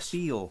sort of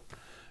feel,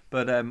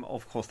 but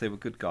of course they were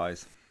good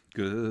guys.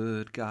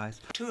 Good guys.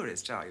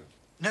 Tourists, are you?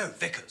 No,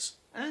 vicars.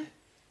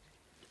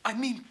 I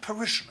mean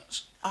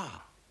parishioners.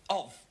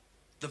 Of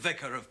the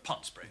Vicar of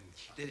Potsbury.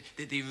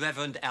 The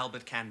Reverend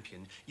Albert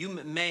Campion. You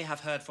may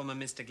have heard from a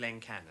Mr.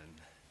 Glencannon.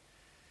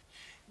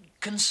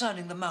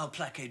 Concerning the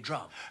Malplaquet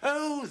drum.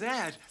 Oh,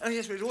 that. Oh,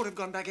 yes, well, it ought to have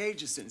gone back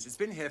ages since. It's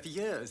been here for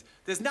years.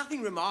 There's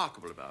nothing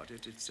remarkable about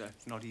it. It's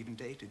not even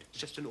dated. It's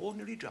just an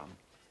ordinary drum.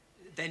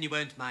 Then you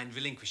won't mind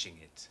relinquishing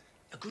it?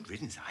 A good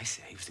riddance, I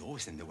say. It was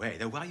always in the way,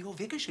 though why your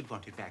vicar should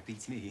want it back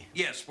beats me.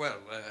 Yes, well,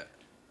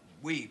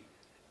 we,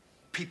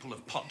 people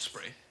of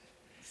Potsbury,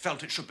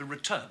 felt it should be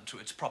returned to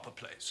its proper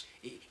place.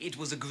 It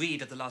was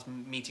agreed at the last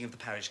meeting of the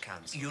parish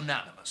council.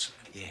 Unanimous.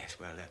 Yes,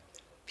 well,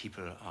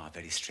 people are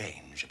very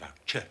strange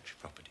about church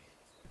property.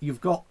 You've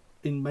got,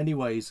 in many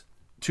ways,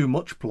 too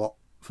much plot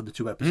for the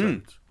 2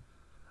 episodes,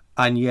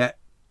 and yet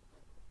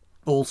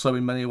also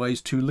in many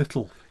ways too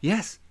little.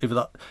 Yes.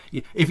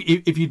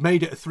 If you'd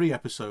made it a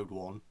 3-episode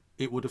one,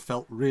 it would have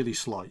felt really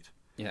slight.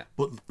 Yeah.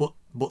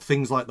 But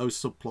things like those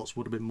subplots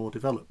would have been more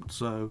developed.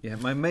 So yeah,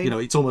 my main,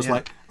 it's almost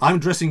like I'm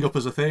dressing up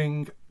as a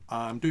thing.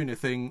 I'm doing a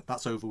thing.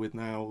 That's over with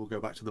now. We'll go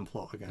back to the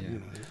plot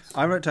again. Yeah.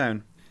 I wrote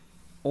down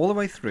all the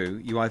way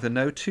through. You either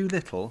know too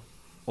little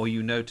or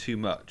you know too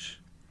much.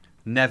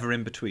 Never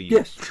in between.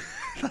 Yes.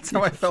 That's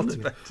how I felt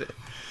about it.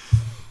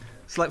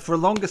 It's like for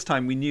the longest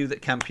time we knew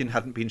that Campion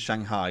hadn't been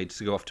shanghaied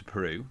to go off to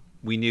Peru.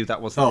 We knew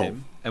that wasn't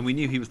him, and we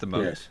knew he was the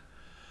monk. Yes.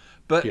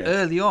 But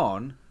early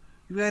on,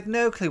 we had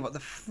no clue what the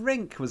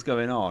frink was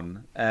going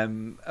on,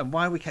 and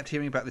why we kept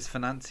hearing about this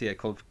financier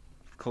called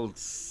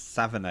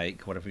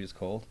Savernake, whatever he was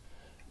called,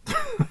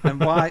 and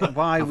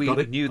why we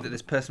knew that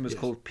this person was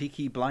called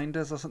Peaky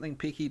Blinders or something,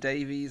 Peaky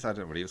Davies. I don't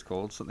know what he was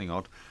called, something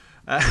odd.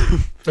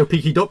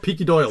 Peaky Doyle.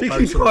 Peaky Doyle.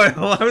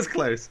 I was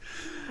close.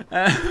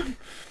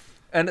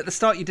 And at the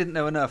start you didn't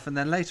know enough, and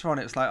then later on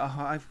it was like,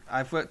 oh,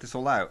 I've worked this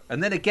all out.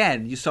 And then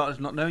again you started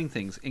not knowing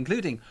things,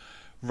 including,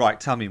 right,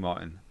 tell me,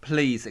 Martin,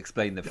 please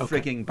explain the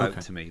frigging boat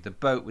to me. The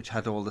boat which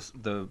had all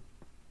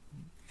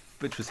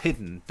which was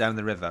hidden down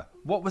the river.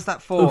 What was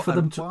that for,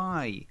 and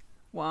why?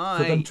 Why?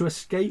 For them to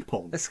escape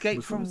on.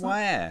 Escape from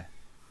where?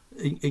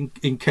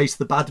 In case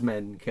the bad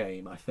men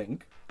came, I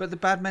think. But the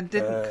bad men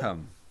didn't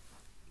come.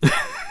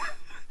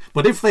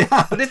 But if they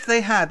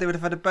had, they would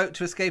have had a boat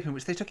to escape in,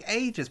 which they took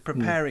ages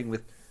preparing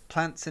with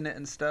plants in it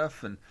and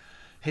stuff, and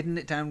hidden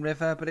it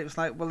downriver. But it was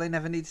like, well, they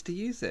never needed to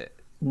use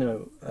it.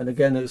 No, and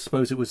again, I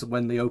suppose it was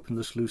when they opened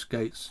the sluice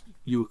gates,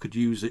 you could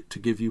use it to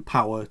give you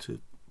power to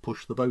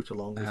push the boat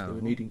along if they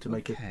were needing to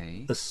make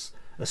a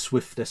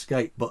swift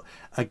escape. But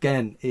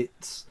again,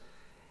 it's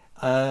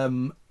I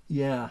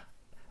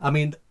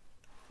mean,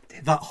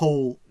 that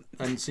whole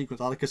end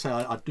sequence, like I say,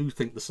 I do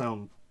think the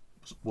sound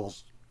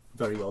was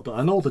very well done,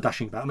 and all the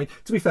dashing about. I mean,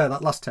 to be fair,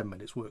 that last 10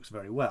 minutes works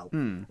very well.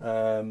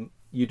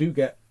 You do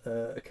get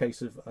a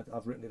case of,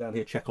 I've written it down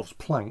here, Chekhov's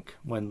plank,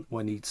 when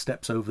he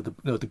steps over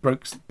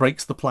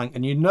breaks the plank,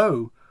 and you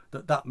know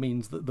that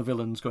means that the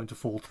villain's going to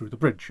fall through the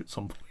bridge at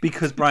some point.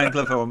 Because Brian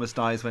Glover almost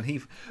dies when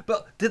he...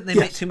 But didn't they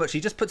make too much? He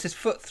just puts his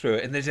foot through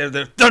it, and they do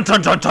the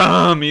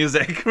dun-dun-dun-dun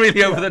music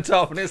really over the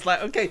top, and it's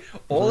like, okay,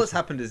 all that's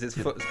happened is his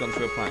foot has gone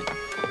through a plank.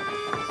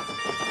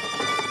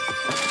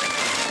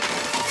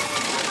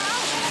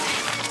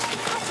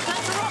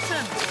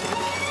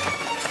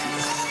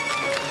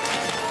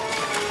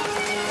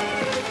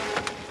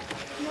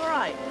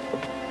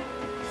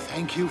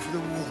 Thank you for the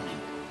warning.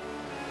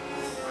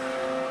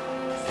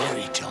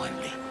 Very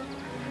timely.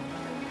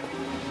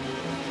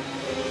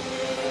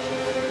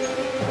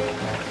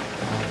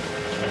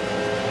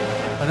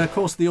 And of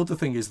course, the other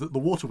thing is that the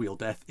water wheel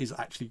death is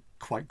actually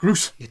quite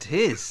gruesome. It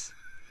is.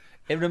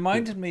 It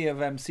reminded me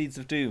of Seeds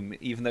of Doom,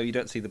 even though you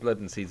don't see the blood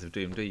in Seeds of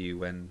Doom, do you?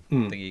 When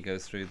Thingy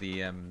goes through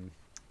the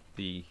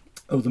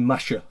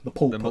masher, the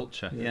pulper. The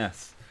mulcher,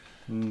 yes.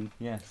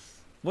 Yes.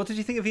 What did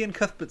you think of Ian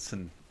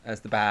Cuthbertson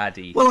as the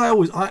baddie? Well,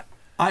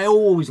 I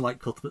always like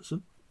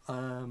Cuthbertson. He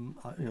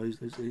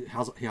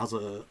has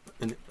an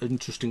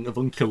interesting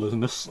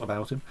avuncularness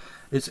about him.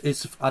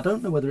 It's I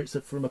don't know whether it's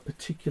from a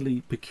particularly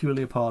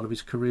peculiar part of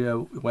his career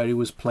where he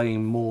was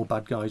playing more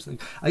bad guys.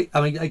 I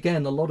mean,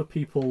 again, a lot of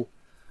people,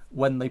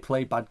 when they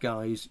play bad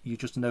guys, you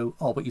just know,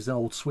 oh, but he's an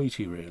old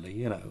sweetie,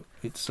 really.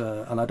 It's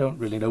and I don't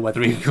really know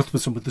whether Ian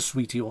Cuthbertson was the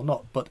sweetie or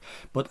not. But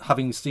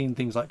having seen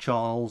things like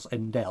Charles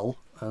Endell,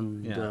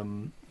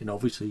 and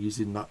obviously he's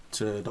in that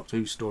Doctor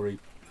Who story.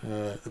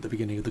 At the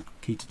beginning of the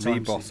Key to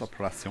Time Rebos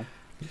Operation.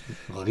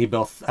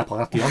 Rebos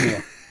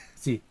Operation,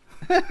 see.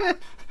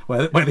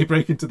 where they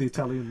break into the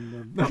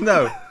Italian...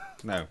 No.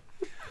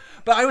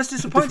 But I was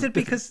disappointed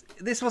because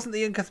this wasn't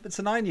the Ian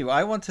Cuthbertson I knew.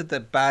 I wanted the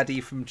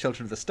baddie from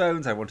Children of the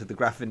Stones, I wanted the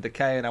Graffinder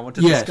Kay, and I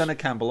wanted the Scunner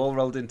Campbell all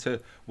rolled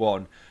into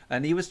one.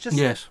 And he was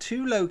just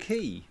too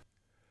low-key,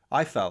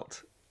 I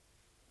felt.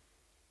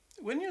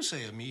 When you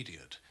say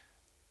immediate,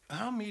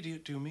 how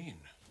immediate do you mean?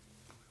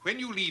 When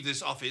you leave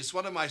this office,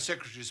 one of my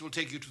secretaries will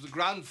take you to the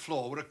ground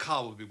floor where a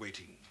car will be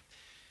waiting.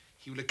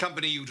 He will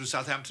accompany you to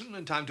Southampton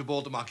in time to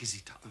board the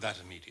Marquisita. That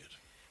immediate.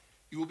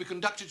 You will be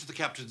conducted to the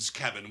captain's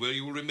cabin, where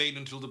you will remain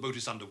until the boat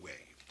is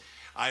underway.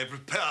 I have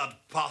prepared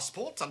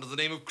passports under the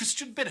name of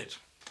Christian Bennett.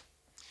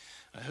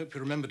 I hope you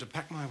remember to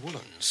pack my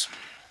woolens.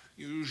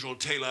 Usual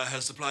tailor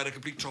has supplied a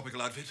complete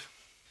tropical outfit.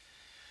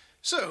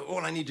 So,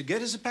 all I need to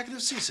get is a packet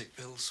of seasick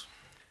pills.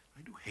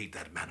 I do hate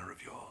that manner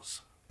of yours.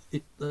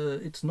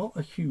 It's not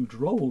a huge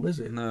role, is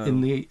it? No. I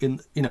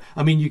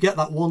mean, you get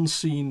that one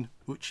scene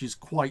which is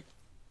quite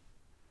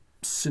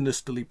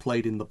sinisterly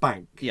played in the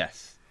bank.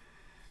 Yes.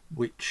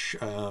 Which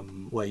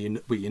where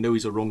you know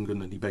he's a wrong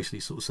 'un, and he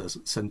basically sort of says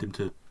send him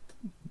to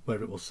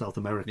where it was, South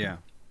America.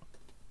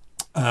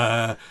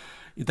 Yeah.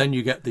 Then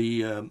you get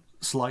the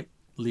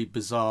slightly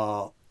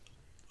bizarre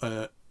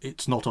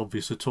it's not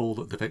obvious at all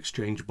that they've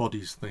exchanged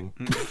bodies thing.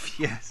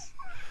 Yes.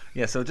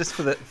 Yeah, so just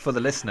for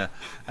the listener,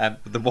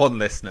 the one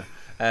listener,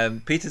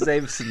 Peter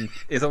Davison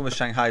is almost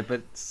Shanghai,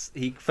 but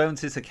he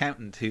phones his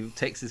accountant who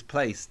takes his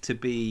place to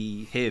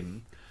be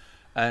him,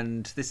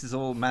 and this is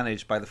all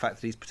managed by the fact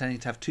that he's pretending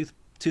to have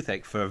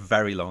toothache for a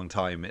very long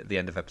time at the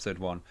end of episode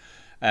 1,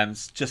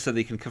 just so that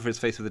he can cover his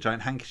face with a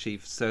giant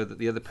handkerchief so that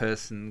the other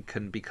person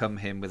can become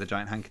him with a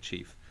giant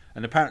handkerchief.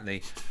 And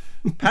apparently,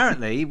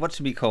 what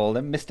should we call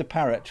him? Mr.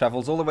 Parrot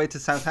travels all the way to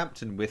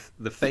Southampton with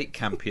the fake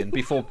Campion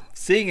before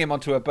seeing him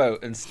onto a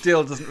boat and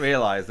still doesn't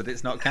realise that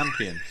it's not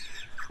Campion.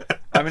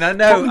 I mean, I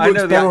know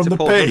the actor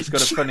Paul Rudd's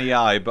got a funny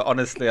eye, but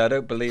honestly, I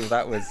don't believe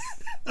that was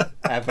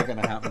ever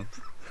going to happen.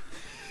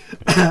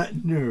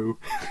 No.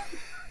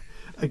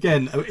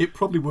 Again, it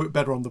probably worked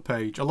better on the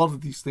page. A lot of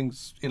these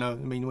things, I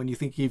mean, when you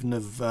think even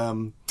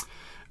of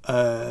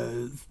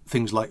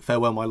things like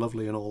Farewell My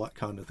Lovely and all that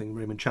kind of thing,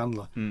 Raymond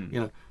Chandler,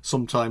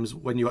 sometimes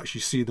when you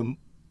actually see them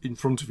in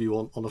front of you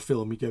on a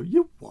film, you go,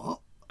 you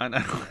what? I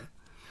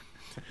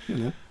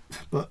know.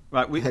 But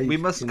right, we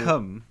must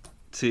come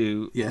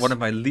to one of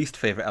my least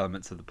favourite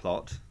elements of the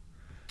plot.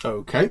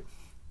 Okay.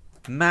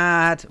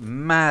 Mad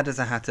as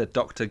a hatter,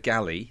 Dr.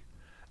 Galley.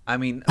 I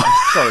mean,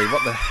 I'm sorry,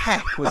 what the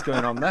heck was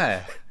going on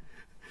there?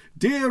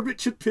 Dear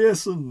Richard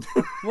Pearson.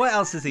 What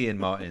else is he in,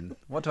 Martin?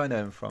 What do I know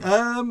him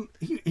from?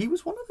 He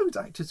was one of those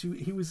actors who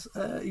he was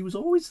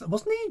always,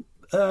 wasn't he?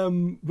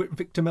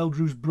 Victor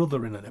Meldrew's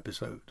brother in an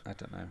episode. I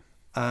don't know.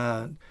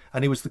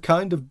 And he was the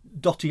kind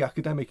of dotty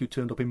academic who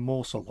turned up in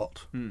Morse a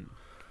lot.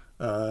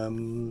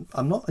 I'm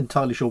not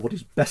entirely sure what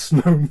he's best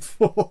known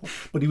for,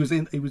 but he was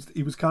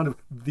kind of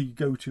the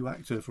go-to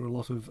actor for a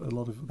lot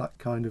of that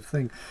kind of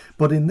thing.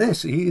 But in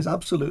this, he is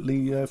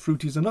absolutely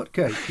fruity as a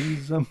nutcake.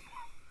 He's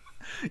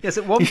yes,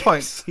 at one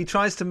point he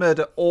tries to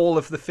murder all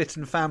of the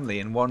Fitton family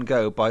in one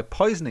go by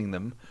poisoning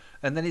them,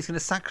 and then he's going to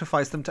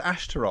sacrifice them to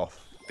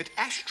Ashtaroth. But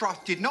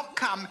Ashtaroth did not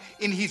come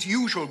in his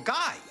usual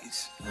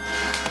guise,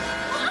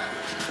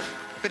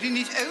 but in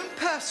his own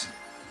person,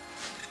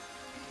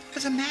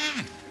 as a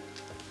man.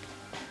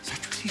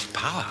 Such was his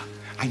power.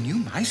 I knew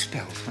my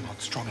spells were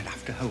not strong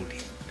enough to hold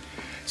him.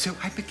 So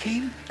I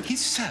became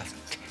his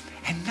servant,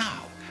 and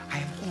now I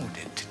am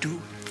ordered to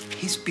do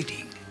his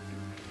bidding.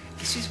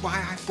 This is why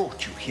I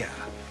brought you here,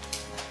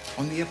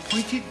 on the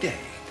appointed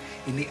day,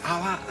 in the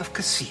hour of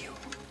Cassil.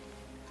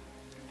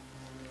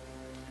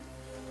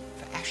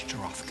 For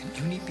Ashtaroth can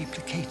only be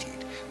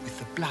placated with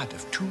the blood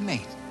of 2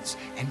 maidens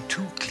and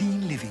 2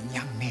 clean-living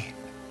young men.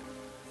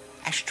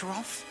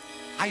 Ashtaroth,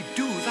 I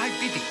do thy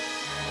bidding.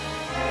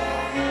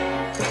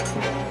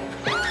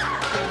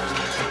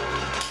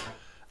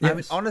 I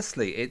mean,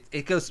 honestly,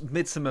 it goes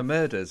Midsummer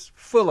Murders,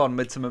 full-on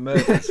Midsummer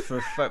Murders for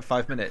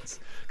 5 minutes.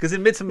 Because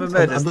in Midsummer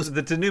Murders,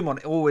 the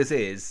denouement always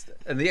is,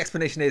 and the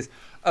explanation is,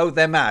 oh,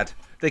 they're mad.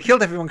 They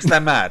killed everyone because they're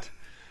mad.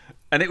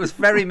 And it was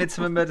very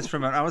Midsummer Murders for a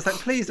moment. I was like,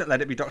 please don't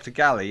let it be Dr.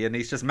 Galley, and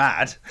he's just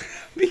mad.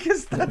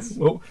 Because that's...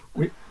 Well,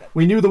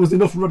 we knew there was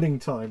enough running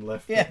time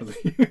left. Yeah.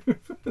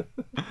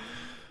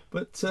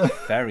 But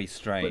very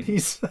strange.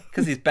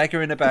 Because he's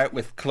begging about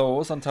with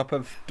claws on top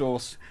of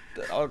doors,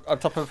 on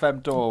top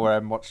of door.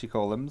 What do you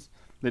call them?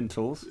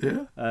 Lintels.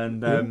 Yeah.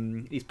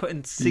 And he's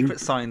putting secret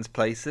signs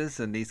places,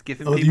 and he's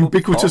giving people the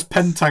ubiquitous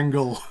props.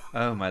 pentangle.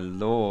 Oh my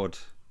lord!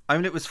 I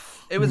mean, it was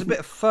a bit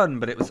of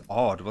fun, but it was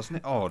odd, wasn't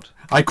it? Odd.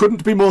 I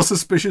couldn't be more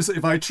suspicious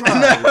if I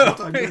tried. No,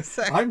 but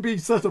exactly. I'm being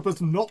set up as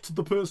not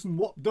the person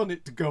what done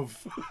it,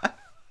 Gov.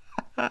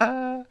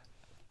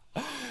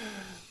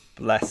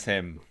 Bless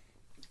him.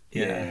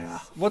 Yeah.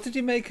 What did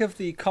you make of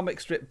the comic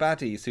strip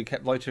baddies who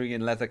kept loitering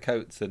in leather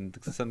coats and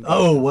sunglasses?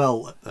 Oh,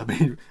 well, I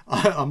mean,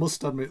 I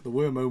must admit there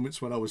were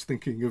moments when I was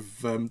thinking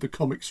of the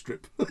comic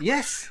strip.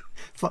 Yes.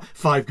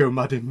 5 Go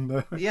Mad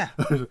in Yeah.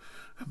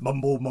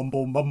 Mumble,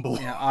 mumble, mumble.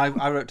 Yeah,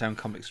 I wrote down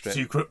comic strip.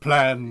 Secret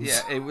plans.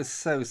 Yeah, it was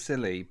so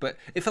silly. But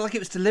it felt like it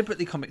was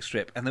deliberately comic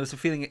strip, and there was a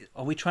feeling,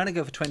 are we trying to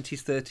go for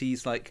 20s,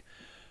 30s, like...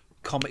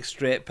 comic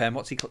strip,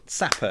 what's he called?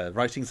 Sapper,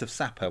 writings of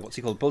Sapper. What's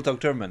he called? Bulldog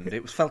Drummond.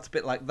 It felt a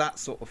bit like that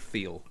sort of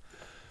feel.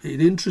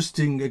 It's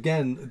interesting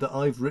again that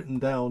I've written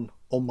down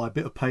on my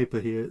bit of paper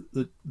here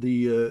that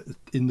the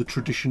in the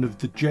tradition of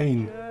the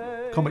Jane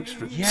comic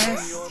strips.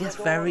 Yes,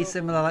 very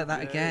similar like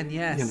that again.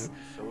 Yes,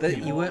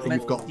 you weren't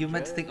meant. You were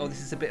meant to think, oh,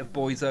 this is a bit of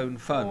boys' own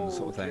fun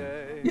sort of thing.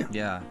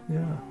 Yeah.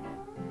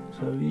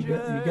 So you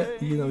get,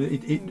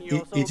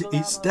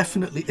 it's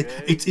definitely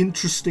it's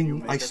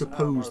interesting, I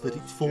suppose, that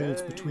it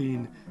falls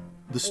between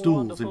the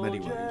stools in many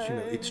ways.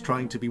 It's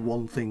trying to be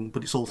one thing,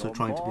 but it's also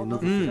trying to be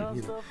another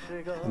thing.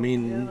 I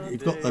mean,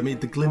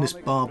 the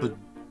Glynis Barber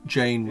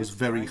Jane was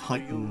very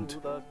heightened.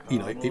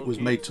 It was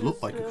made to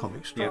look like a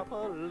comic strip,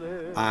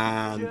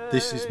 and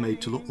this is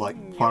made to look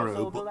like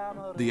Poirot,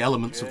 but the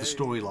elements of the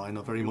storyline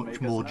are very much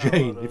more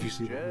Jane, if you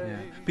see that. Yeah.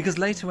 Because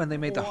later, when they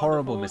made the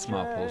horrible Miss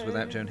Marples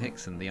without Joan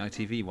Hickson, the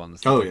ITV ones,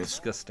 they were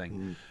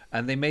disgusting,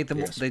 and they made them.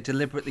 Yes. They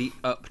deliberately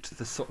upped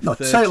the sort of. No,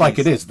 say it like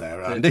it is,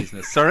 there, Andy.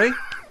 Sorry,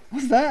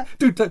 what's that?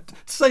 Dude,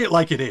 say it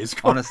like it is.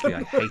 Honestly,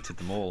 I hated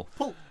them all.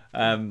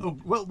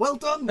 Well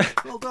done.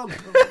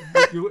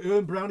 You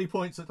earn brownie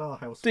points at our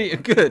house.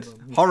 Good.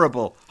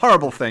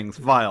 Horrible things.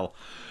 Vile.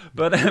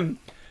 But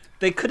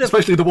they could have...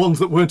 Especially the ones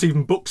that weren't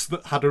even books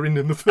that had her in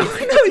the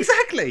first. I know,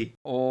 exactly.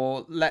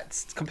 Or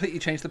let's completely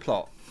change the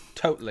plot.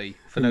 Totally.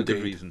 For no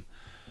good reason.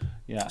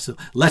 Yeah. So,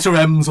 letter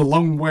M's a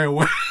long way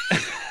away.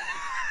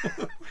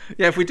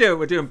 Yeah, if we do it,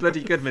 we're doing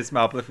bloody good, Miss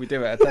Marple, if we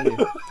do it, I tell you.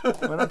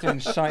 We're not doing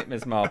shite,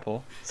 Miss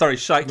Marple. Sorry,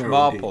 shite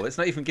Marple. Indeed. It's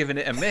not even giving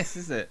it a miss,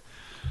 is it?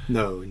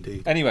 No,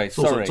 indeed. Anyway, it's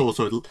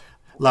also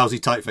lousy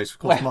typeface. Of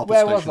course,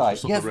 where was I?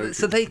 Yeah,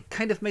 so they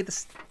kind of made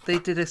this... They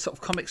did a sort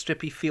of comic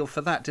strippy feel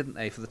for that, didn't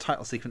they? For the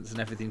title sequence and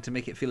everything, to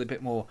make it feel a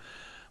bit more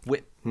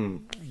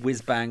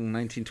whiz-bang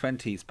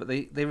 1920s. But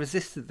they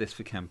resisted this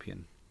for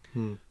Campion.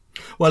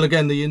 Well,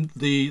 again, the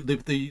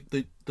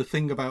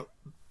thing about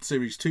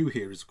Series 2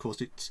 here is, of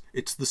course,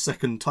 it's the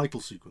second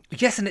title sequence.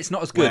 Yes, and it's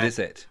not as good, is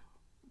it?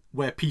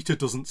 Where Peter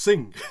doesn't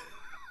sing.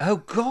 Oh,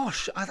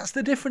 gosh. That's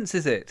the difference,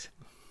 is it?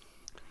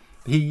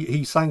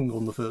 He sang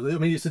on the first... I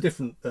mean, it's a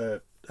different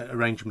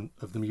arrangement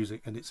of the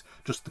music, and it's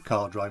just the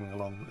car driving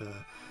along.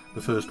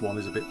 The first one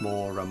is a bit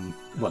more...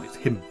 it's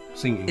him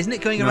singing. Isn't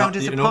it going around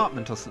his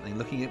apartment or something,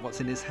 looking at what's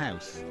in his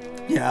house?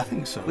 Yeah, I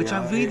think so. Which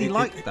I really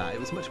liked that. It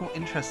was much more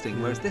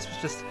interesting, whereas this was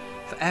just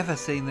forever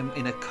seeing them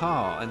in a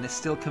car, and they're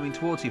still coming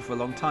towards you for a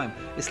long time.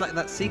 It's like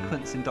that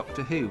sequence in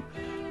Doctor Who,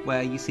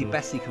 where you see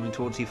Bessie coming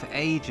towards you for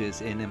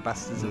ages in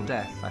Ambassadors of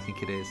Death, I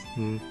think it is.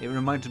 It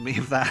reminded me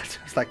of that.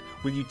 It's like,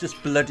 will you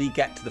just bloody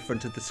get to the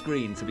front of the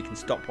screen so we can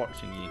stop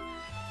watching you?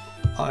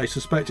 I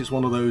suspect it's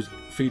one of those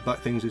feedback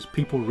things, is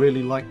people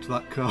really liked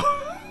that car.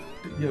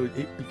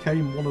 It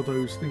became one of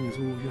those things,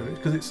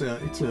 because it's a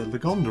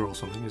Lagonda or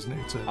something, isn't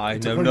it? I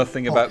know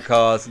nothing about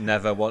cars,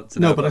 never want to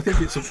know. No, but I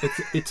think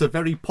it's a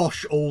very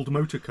posh old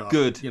motor car.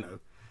 Good.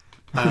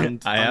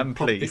 And I am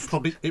pleased.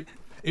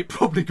 It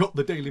probably got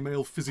the Daily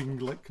Mail fizzing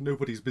like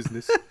nobody's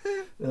business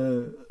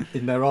in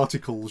their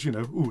articles.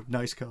 Ooh,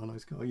 nice car.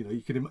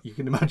 You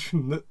can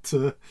imagine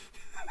that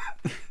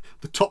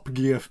the Top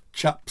Gear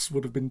chaps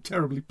would have been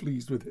terribly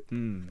pleased with it.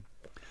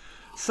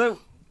 So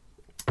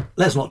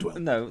let's not dwell.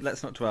 No,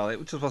 let's not dwell.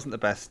 It just wasn't the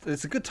best.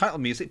 It's a good title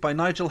music by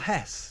Nigel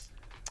Hess.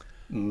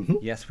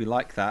 Yes, we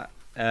like that.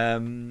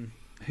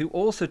 Who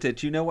also did?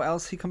 Do you know what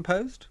else he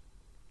composed?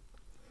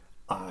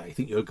 I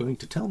think you're going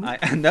to tell me.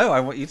 No,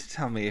 I want you to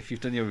tell me if you've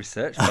done your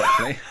research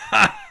properly.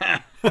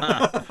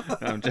 No,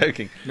 I'm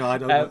joking. No, I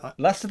don't know.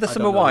 Last of the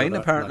Summer Wine,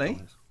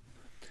 apparently.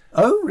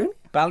 Oh, really?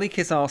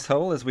 Ballykiss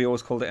Arsehole, as we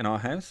always called it in our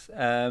house.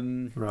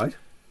 Right.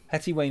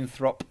 Hetty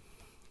Wainthropp.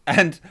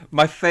 And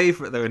my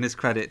favourite, though, in his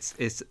credits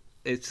is...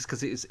 It's just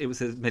because it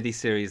was a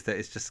mini-series that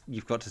it's just...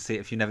 You've got to see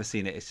it. If you've never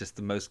seen it, it's just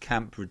the most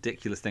camp,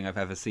 ridiculous thing I've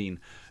ever seen.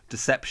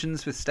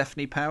 Deceptions with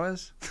Stephanie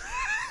Powers.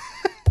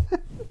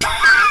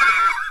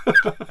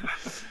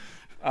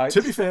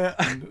 To be fair,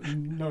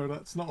 no,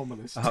 that's not on the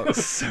list. Oh,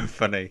 it's so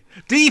funny.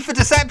 D for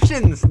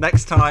Deceptions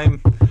next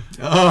time.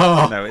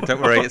 Oh. No,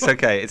 don't worry, it's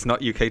okay. It's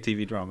not UK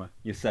TV drama.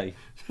 You're safe.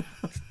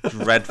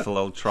 Dreadful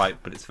old tripe,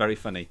 but it's very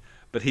funny.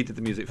 But he did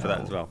the music for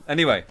that as well.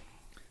 Anyway,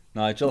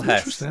 Nigel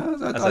Hess,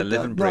 as I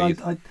live and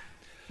breathe.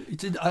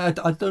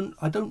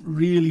 I don't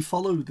really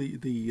follow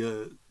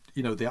the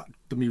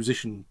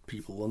musician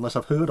people unless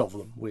I've heard of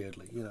them.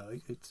 Weirdly,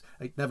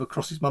 it never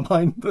crosses my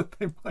mind that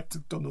they might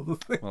have done other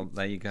things. Well,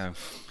 there you go.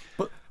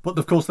 But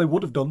of course they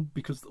would have done,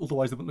 because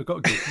otherwise they wouldn't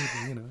have got a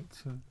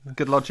gig.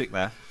 Good logic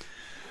there.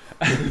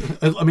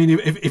 I mean,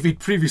 if he'd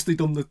previously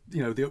done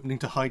the opening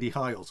to Heidi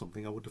High or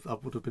something, I would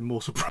have been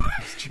more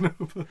surprised.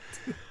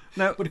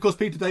 But of course,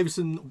 Peter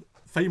Davison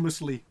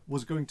famously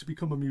was going to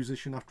become a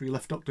musician after he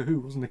left Doctor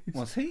Who, wasn't he?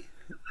 Was he?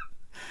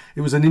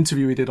 It was an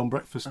interview he did on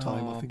Breakfast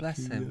Time. Oh, I think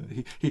bless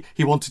him.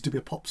 He wanted to be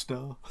a pop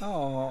star.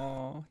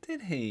 Oh,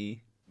 did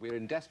he? We're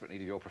in desperate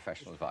need of your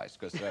professional advice,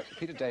 because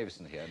Peter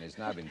Davison here has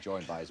now been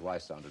joined by his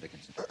wife, Sandra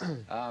Dickinson.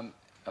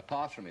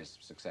 Apart from his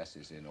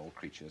successes in All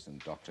Creatures and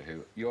Doctor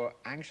Who, you're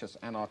anxious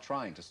and are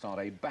trying to start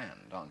a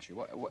band, aren't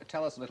you?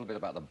 Tell us a little bit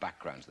about the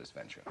background to this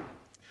venture.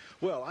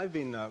 Well, I've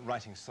been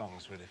writing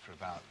songs really for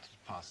about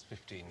the past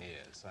 15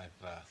 years. I've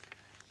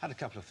had a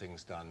couple of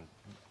things done,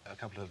 a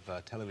couple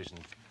of television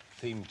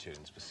theme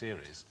tunes for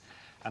series,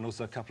 and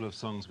also a couple of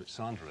songs which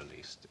Sandra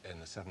released in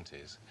the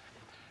 70s.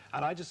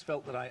 And I just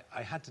felt that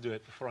I had to do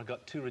it before I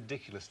got too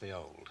ridiculously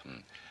old.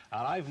 And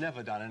I've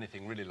never done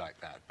anything really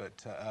like that, but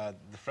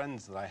the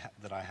friends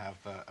that I have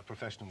are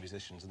professional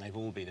musicians, and they've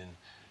all been in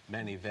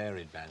many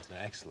varied bands, and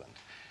they're excellent.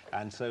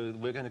 And so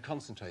we're going to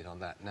concentrate on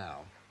that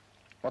now.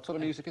 What sort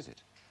of music is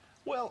it?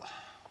 Well,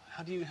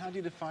 how do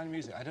you define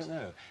music? I don't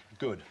know.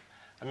 Good.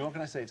 I mean, what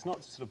can I say? It's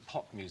not sort of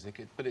pop music,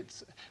 but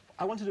it's...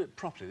 I want to do it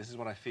properly. This is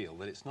what I feel,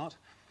 that it's not...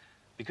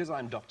 Because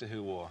I'm Doctor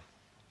Who or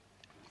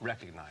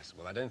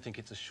recognisable, I don't think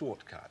it's a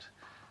shortcut.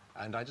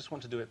 And I just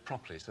want to do it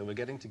properly. So we're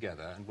getting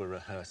together and we're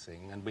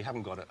rehearsing, and we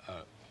haven't got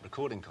a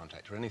recording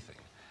contract or anything.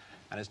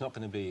 And it's not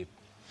going to be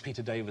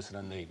Peter Davison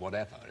and the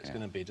whatever. It's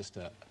going to be just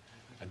a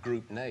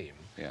group name.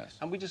 Yes.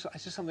 And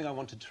it's just something I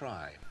want to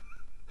try.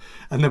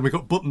 And then we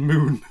got Button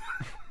Moon.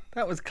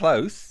 That was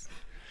close.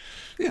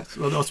 Yes,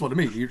 well, that's what I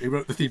mean. He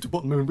wrote the theme to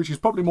Button Moon, which is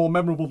probably more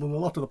memorable than a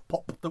lot of the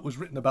pop that was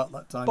written about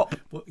that time. Pop?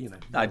 But, you know.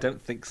 I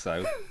don't think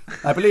so.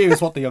 I believe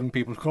it's what the young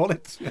people call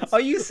it. Yes. Are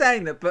you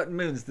saying that Button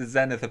Moon's the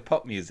zenith of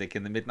pop music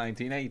in the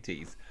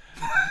mid-1980s?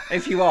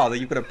 If you are, then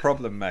you've got a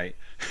problem, mate.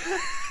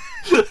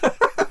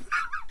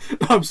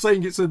 I'm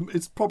saying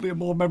it's probably a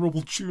more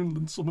memorable tune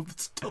than some of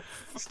the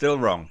stuff. Still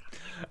wrong.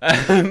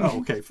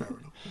 Okay, fair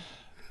enough.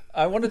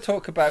 I want to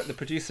talk about the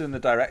producer and the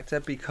director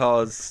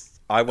because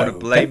I want to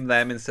blame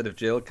them instead of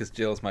Jill, because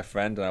Jill's my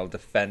friend and I'll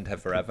defend her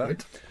forever.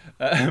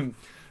 Right.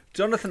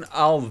 Jonathan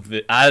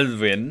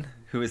Alvin,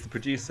 who is the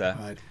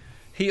producer,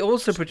 he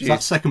also produced...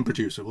 That second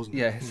producer, wasn't it?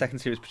 Yeah, second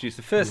series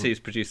producer. First series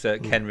producer,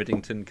 Ken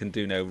Riddington can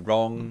do no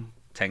wrong.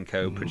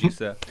 Tenko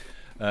producer.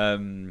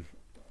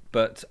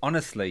 But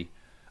honestly,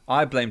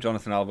 I blame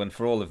Jonathan Alvin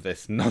for all of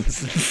this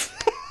nonsense.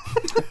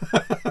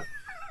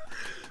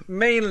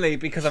 Mainly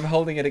because I'm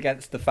holding it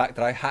against the fact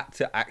that I had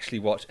to actually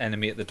watch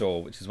Enemy at the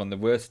Door, which is one of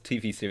the worst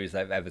TV series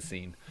I've ever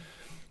seen.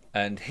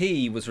 And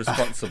he was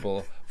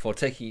responsible for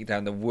taking it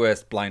down the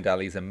worst blind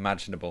alleys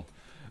imaginable.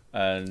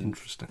 And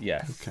interesting.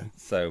 Yes. Okay.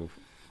 So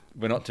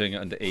we're not doing it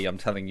under E, I'm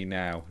telling you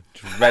now.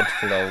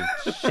 Dreadful old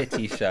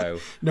shitty show.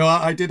 No,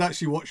 I did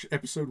actually watch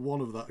episode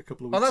 1 of that a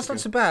couple of weeks ago. Oh, that's not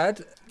so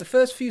bad. The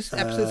first few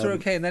episodes are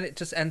okay, and then it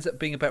just ends up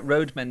being about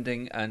road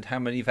mending and how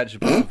many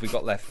vegetables have we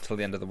got left till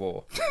the end of the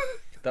war.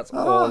 That's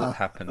all that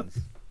happens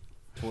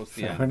towards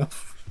the end. Fair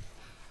enough.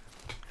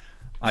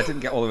 I didn't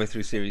get all the way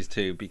through series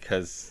 2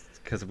 because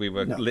we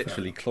were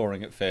literally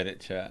clawing at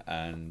furniture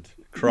and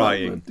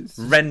crying,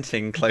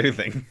 renting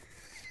clothing.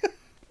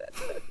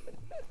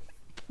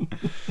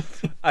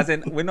 As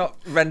in, we're not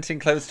renting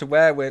clothes to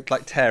wear, we're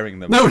like tearing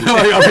them. No,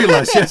 I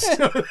realise, yes.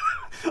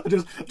 I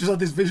just had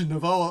this vision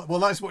of, well,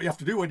 that's what you have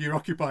to do when you're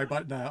occupied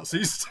by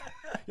Nazis.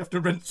 You have to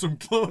rent some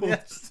clothes.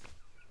 Yes.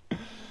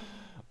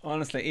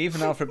 Honestly,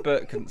 even Alfred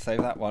Burke couldn't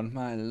save that one.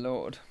 My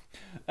lord.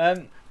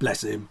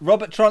 Bless him.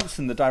 Robert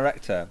Tronson, the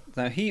director.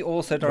 Now, he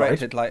also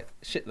directed like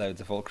shitloads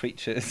of All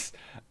Creatures,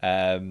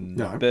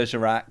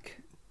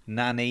 Bergerac,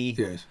 Nanny,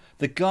 yes.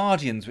 The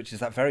Guardians, which is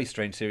that very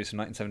strange series from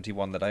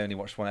 1971 that I only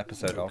watched one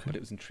episode of, but it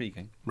was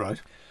intriguing. Right.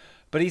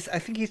 But I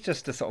think he's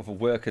just a sort of a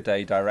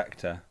workaday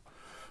director.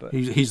 But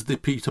he's the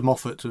Peter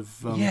Moffat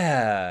of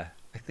yeah,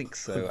 I think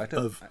so.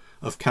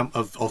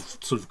 Of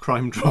sort of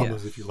crime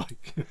dramas, if you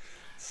like.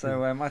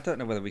 So I don't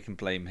know whether we can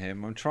blame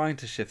him. I'm trying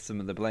to shift some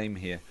of the blame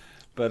here,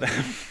 but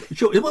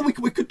sure. Well,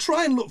 we could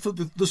try and look for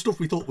the stuff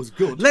we thought was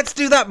good. Let's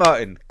do that,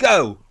 Martin.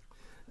 Go.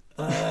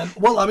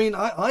 Well, I mean,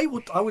 I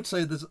would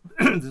say there's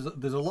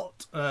a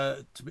lot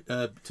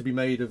to be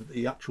made of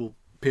the actual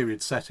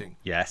period setting.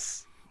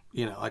 Yes.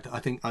 You know, I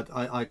think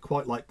I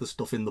quite like the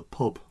stuff in the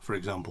pub, for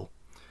example,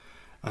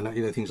 and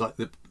things like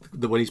the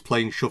when he's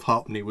playing shove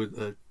halfpenny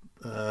with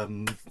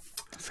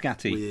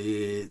Scatty.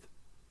 With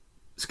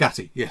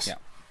Scatty, yes. Yeah.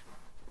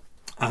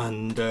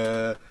 And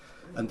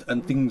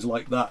things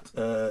like that,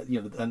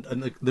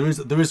 and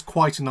there is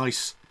quite a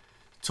nice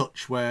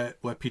touch where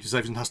Peter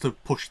Davison has to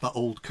push that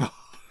old car.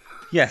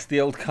 Yes,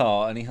 the old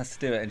car, and he has to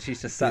do it, and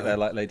she's just sat there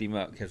like Lady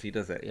Muck as he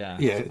does it. Yeah.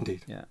 Yeah,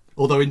 indeed. Yeah.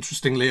 Although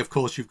interestingly, of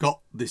course, you've got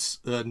this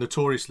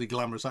notoriously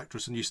glamorous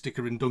actress, and you stick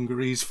her in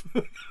dungarees.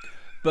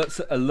 But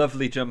a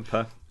lovely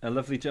jumper,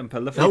 lovely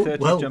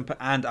 30s jumper,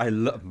 and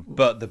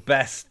but the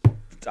best.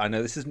 I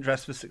know this isn't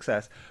Dress for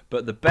Success,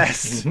 but the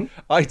best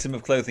item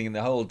of clothing in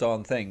the whole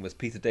darn thing was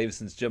Peter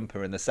Davison's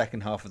jumper in the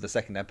second half of the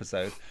second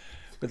episode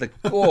with a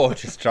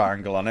gorgeous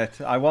triangle on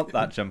it. I want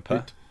that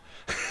jumper.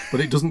 But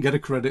it doesn't get a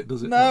credit,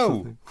 does it?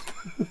 No.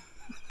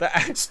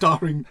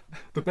 Starring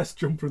the best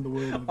jumper in the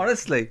world.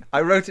 Honestly,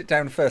 I wrote it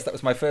down first. That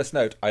was my first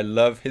note. I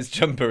love his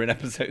jumper in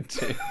episode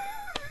 2.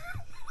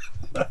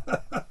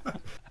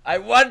 I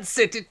want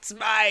it. It's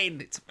mine.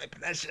 It's my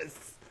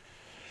precious.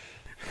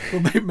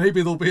 Well,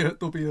 maybe there'll be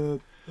a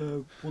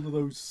one of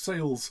those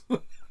sales.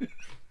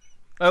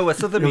 Oh, a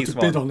Sotheby's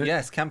one. On it.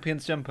 Yes,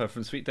 Campion's jumper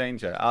from Sweet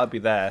Danger. I'll be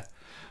there.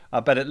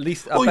 I'll bet at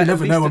least. You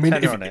never know. I mean,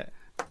 on it.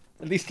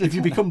 At least if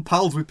you become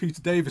pals with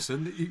Peter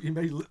Davison, he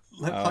may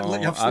let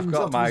you have some.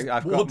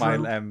 I've got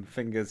my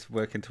fingers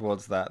working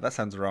towards that. That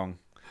sounds wrong.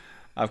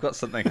 I've got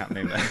something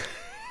happening there.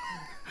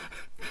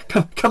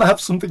 Can I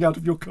have something out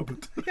of your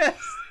cupboard? Yes.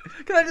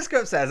 Can I just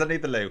go upstairs? I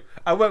need the loo.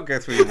 I won't go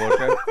through your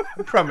wardrobe.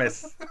 I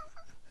promise.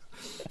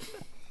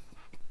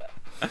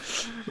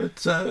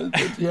 But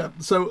yeah,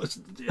 so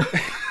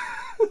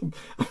I'm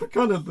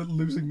kind of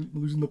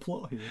losing the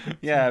plot here.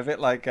 Yeah, a bit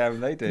like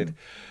they did.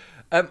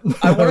 I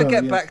want to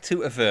get back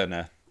to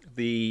Averna,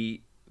 the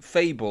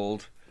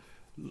fabled.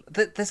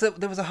 There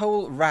was a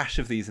whole rash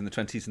of these in the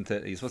 20s and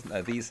 30s, wasn't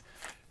there?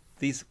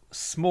 These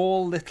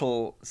small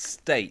little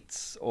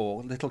states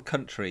or little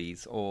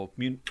countries or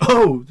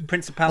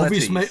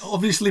principalities.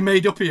 Obviously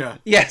made up here.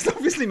 Yes,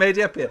 obviously made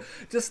up here.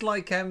 Just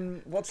like,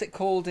 what's it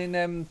called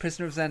in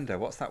Prisoner of Zenda?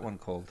 What's that one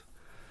called?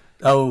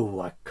 Oh,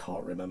 I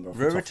can't remember.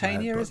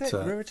 Ruritania, is it?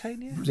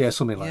 Ruritania? Yeah,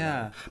 something like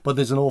that. But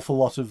there's an awful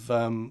lot of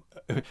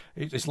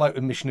it's like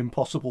a Mission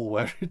Impossible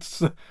where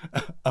it's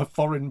a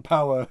foreign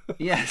power.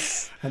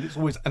 Yes. And it's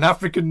always an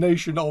African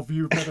nation of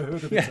you've never heard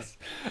of it. Yes.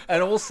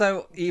 And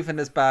also even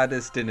as bad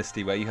as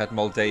Dynasty, where you had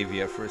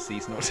Moldavia for a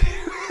season or two.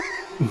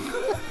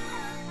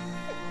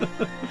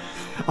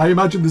 I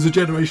imagine there's a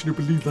generation who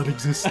believe that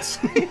exists.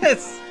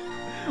 Yes.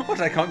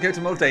 What, I can't go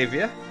to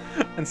Moldavia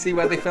and see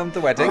where they filmed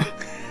the wedding?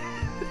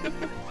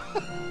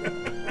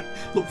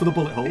 Look for the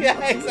bullet holes.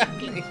 Yeah,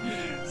 exactly.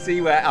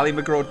 See where Ali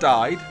McGraw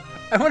died.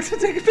 I want to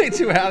take a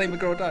picture where Ali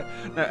McGraw died.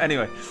 No,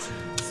 anyway.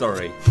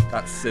 Sorry,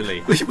 that's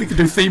silly. We could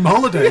do theme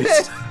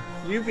holidays.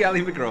 You be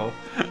Ali McGraw.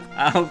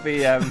 I'll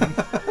be,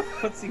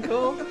 what's he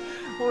called?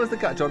 What was the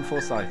guy? John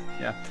Forsyth.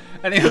 Yeah.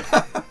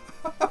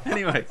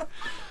 Anyway.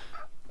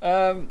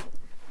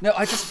 No,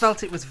 I just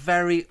felt it was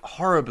very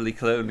horribly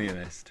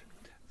colonialist.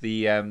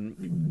 There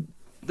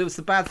was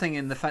the bad thing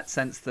in the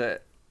sense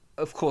that,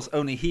 of course,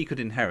 only he could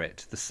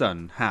inherit, the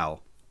son,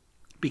 Hal,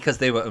 because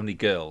they were only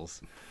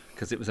girls,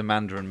 because it was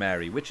Amanda and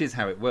Mary, which is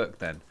how it worked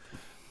then.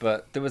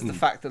 But there was the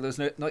fact that there was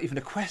not even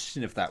a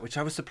question of that, which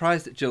I was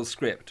surprised at Jill's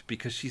script,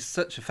 because she's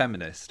such a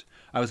feminist.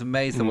 I was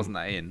amazed there wasn't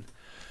that in.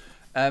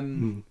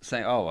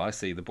 Saying, oh, I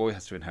see, the boy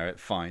has to inherit,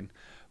 fine.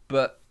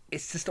 But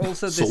it's just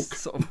also this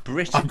sort of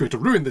British... I'm going to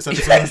ruin this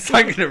episode. Yes,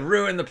 I'm going to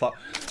ruin the plot.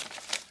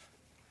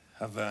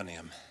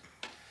 Avernium.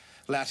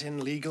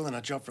 Latin, legal, and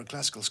a job for a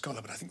classical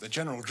scholar, but I think the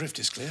general drift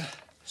is clear.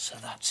 So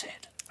that's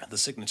it. And the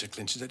signature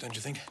clinches it, don't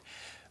you think?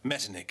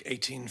 Metternich,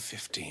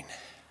 1815.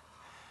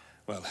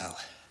 Well, Hal,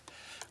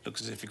 looks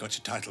as if you got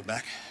your title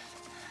back.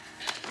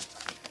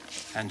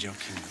 And your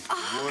kingdom.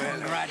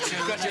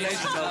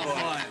 Congratulations, old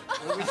boy.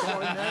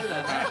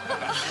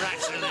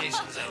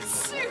 Congratulations, old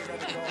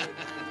boy.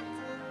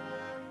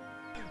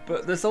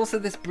 But there's also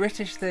this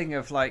British thing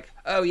of like,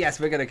 oh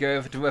yes, we're going to go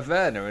over to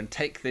Averna and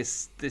take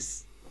this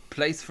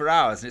place for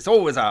ours, and it's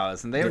always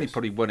ours. And they only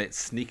probably won it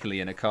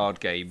sneakily in a card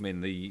game in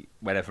the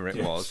whatever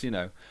it was, you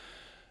know.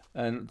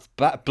 And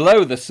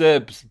blow the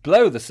Serbs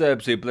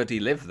who bloody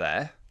live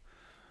there.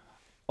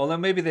 Although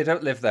maybe they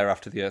don't live there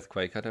after the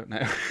earthquake. I don't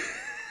know.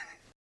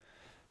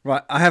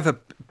 Right, I have a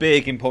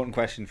big important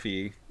question for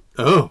you.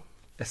 Oh,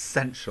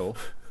 essential.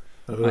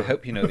 I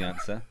hope you know the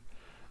answer.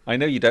 I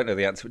know you don't know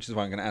the answer, which is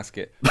why I'm going to ask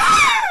it.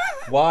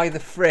 Why the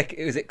frick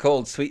is it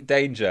called Sweet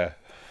Danger?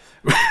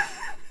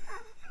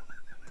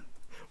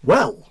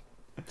 Well,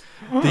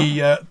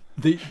 the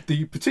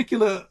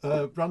particular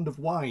brand of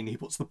wine he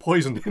puts the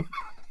poison in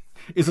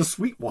is a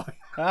sweet wine.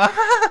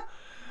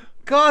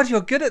 God, you're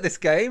good at this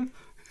game.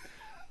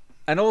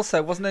 And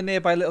also, wasn't a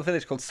nearby little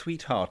village called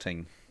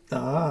Sweethearting?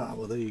 Ah,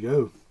 well, there you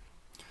go.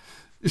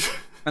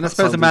 And I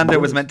suppose Amanda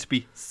was meant to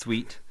be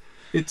sweet.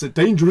 It's a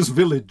dangerous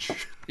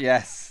village.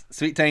 Yes,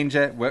 Sweet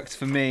Danger works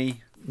for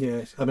me.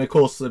 Yes, I mean, of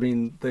course,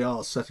 they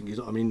are setting it.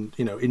 I mean,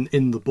 you know,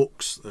 in the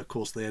books, of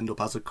course, they end up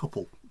as a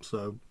couple.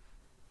 So,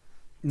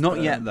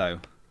 not yet though.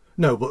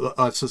 No, but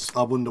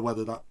I wonder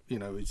whether that, you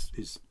know,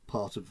 is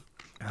part of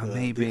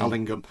maybe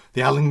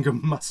the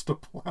Allingham master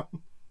plan.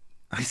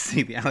 I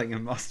see, the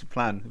Allingham master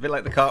plan, a bit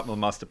like the Cartmel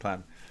master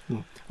plan.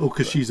 Oh,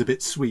 because she's a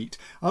bit sweet.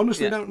 I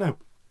honestly don't know.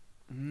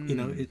 You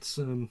know, it's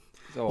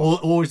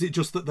or is it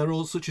just that they're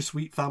all such a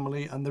sweet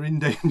family and they're in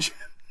danger?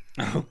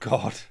 Oh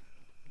God,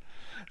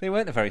 they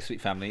weren't a very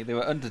sweet family. They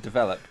were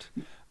underdeveloped.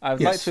 I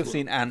would like to have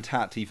seen Aunt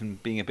Hat even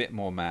being a bit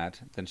more mad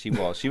than she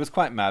was. She was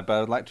quite mad, but I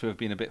would like to have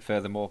been a bit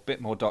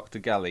more Dr.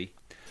 Gully.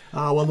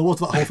 Ah, well, there was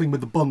that whole thing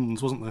with the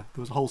buns, wasn't there?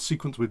 There was a whole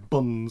sequence with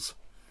buns.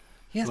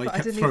 Yes, but I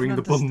didn't throwing even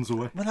the buns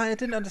away. Well, I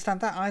didn't understand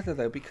that either,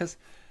 though, because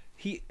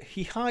he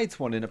hides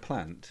one in a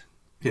plant.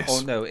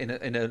 Yes. Or no, in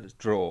a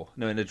drawer.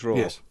 No, in a drawer.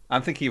 Yes.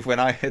 I'm thinking of when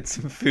I hid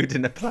some food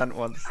in a plant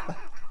once.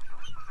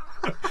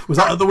 Was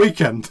that at the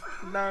weekend?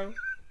 No.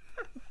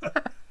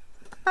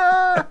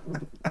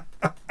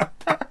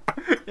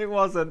 It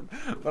wasn't,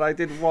 but I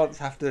did once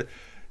have to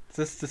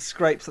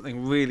scrape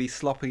something really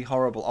sloppy,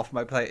 horrible off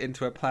my plate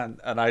into a plant,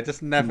 and I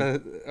just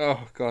never.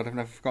 Oh God, I've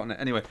never forgotten it.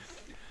 Anyway.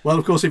 Well,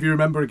 of course, if you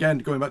remember again,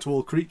 going back to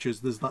All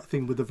Creatures, there's that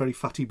thing with the very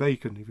fatty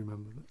bacon. If you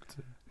remember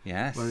that.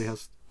 Yes.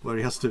 Where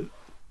he has to.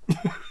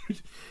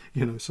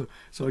 You know, so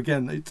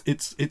again,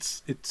 it's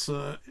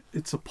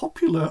a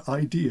popular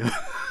idea.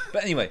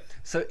 But anyway,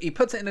 so he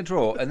puts it in a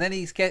drawer, and then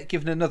he's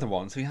given another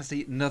one, so he has to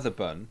eat another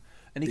bun,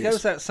 and he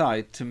goes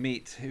outside to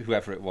meet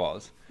whoever it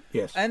was.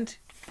 Yes. And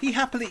he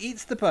happily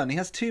eats the bun. He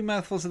has 2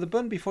 mouthfuls of the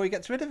bun before he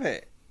gets rid of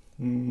it,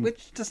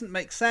 which doesn't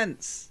make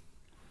sense.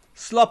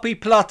 Sloppy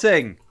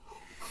plotting.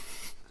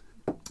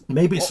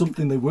 Maybe it's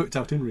something they worked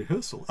out in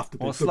rehearsal after.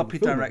 Or sloppy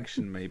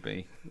direction,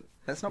 maybe.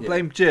 Let's not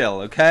blame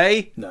Jill,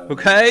 okay? No.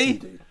 Okay?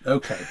 Indeed.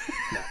 Okay.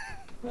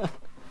 No.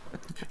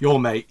 Your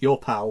mate, your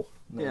pal.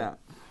 No.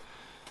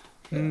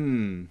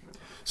 Yeah.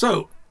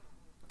 So,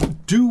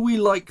 do we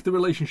like the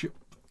relationship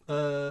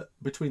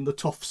between the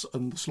toffs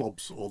and the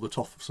slobs, or the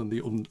toffs and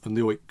the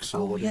oiks?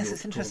 Oh, yes,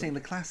 it's interesting.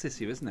 The class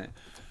issue, isn't it?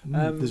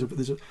 There's a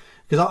because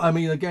I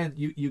mean, again,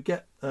 you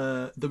get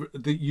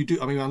you do.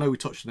 I mean, I know we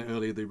touched on it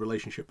earlier. The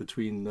relationship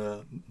between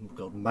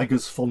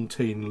Magus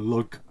Fontaine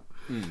Lug.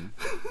 Mm.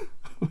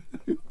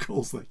 Who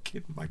calls that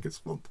kid Magus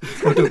Fontaine?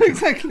 I don't know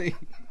exactly.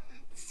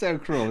 so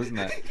cruel, isn't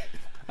it?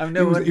 I mean,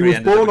 he was, wonder he was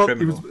ended up born a on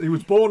criminal. he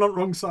was born on the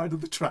wrong side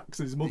of the tracks,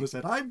 and his mother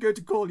said, "I'm going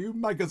to call you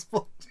Magus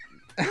Fonte."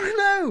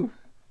 No,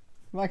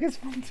 Magus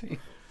Fonte,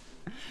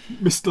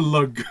 Mr.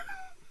 Lug.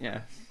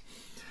 Yeah.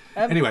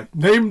 Anyway,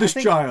 name this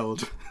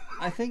child.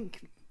 I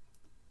think,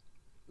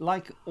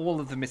 like all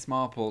of the Miss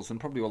Marples and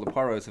probably all the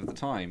Poirots of the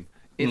time,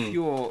 if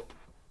you're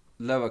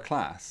lower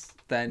class,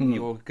 then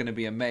you're going to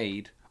be a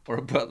maid or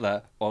a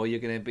butler, or you're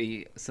going to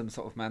be some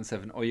sort of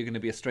manservant, or you're going to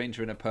be a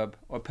stranger in a pub,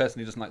 or a person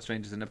who doesn't like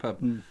strangers in a pub.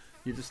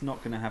 You're just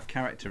not going to have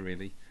character,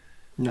 really.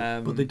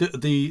 No, but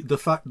the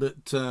fact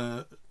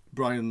that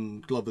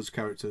Brian Glover's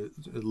character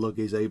Lug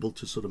is able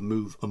to sort of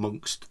move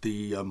amongst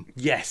the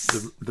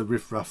the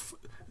riffraff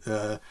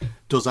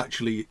does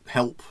actually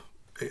help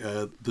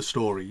the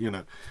story. You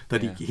know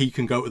that he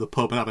can go to the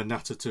pub and have a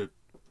natter to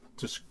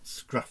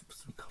scraff.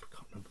 God, I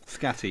can't remember.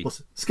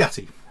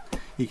 Scatty.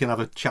 He can have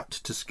a chat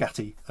to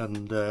Scatty,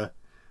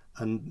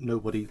 and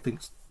nobody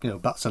thinks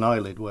bats an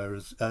eyelid.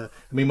 Whereas I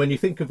mean, when you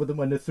think of them,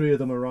 when the three of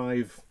them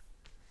arrive.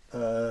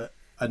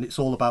 And it's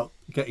all about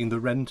getting the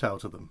rent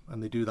out of them,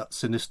 and they do that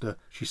sinister.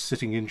 She's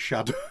sitting in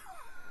shadow.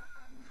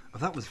 Oh,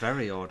 that was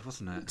very odd,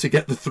 wasn't it? To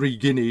get the 3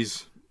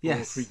 guineas.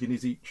 Yes, 3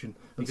 guineas each, and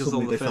because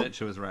all the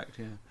furniture was wrecked.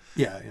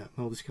 Yeah,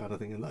 all this kind of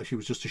thing, and that she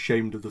was just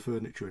ashamed of the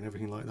furniture and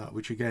everything like that.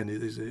 Which again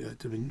is,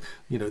 I mean,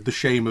 the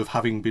shame of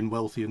having been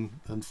wealthy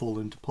and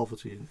fallen into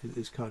poverty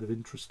is kind of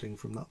interesting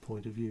from that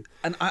point of view.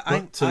 And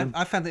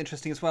I found it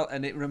interesting as well,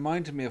 and it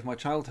reminded me of my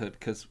childhood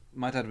because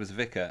my dad was a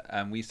vicar,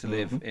 and we used to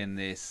live in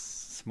this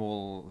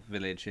small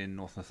village in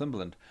North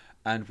Northumberland,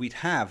 and we'd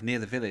have near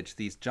the village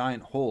these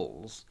giant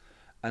halls,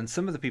 and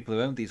some of the people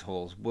who owned these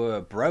halls were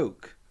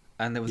broke,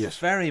 and there was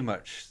very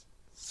much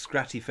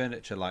scratty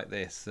furniture like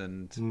this,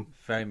 and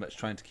very much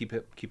trying to keep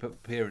up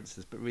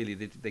appearances, but really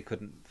they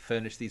couldn't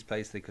furnish these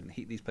places, they couldn't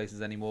heat these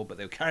places anymore, but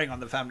they were carrying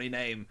on the family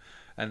name,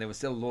 and they were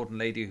still Lord and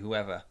Lady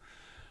whoever.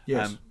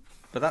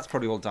 But that's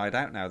probably all died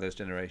out now, those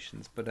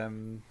generations. But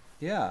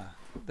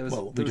there was.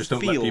 Well, we just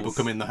don't let people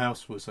come in the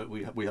house. So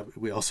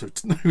we also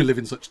we live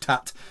in such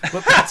tat.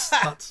 But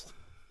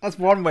that's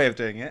one way of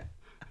doing it.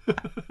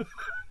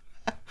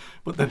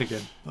 But then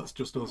again, that's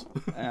just us.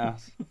 Yeah.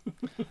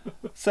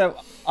 So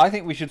I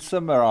think we should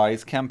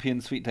summarise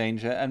Campion, Sweet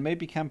Danger, and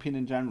maybe Campion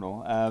in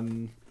general.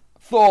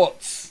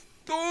 Thoughts.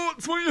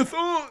 What are your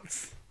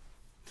thoughts?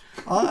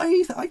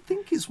 I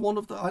think it's one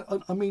of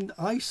the. I mean,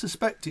 I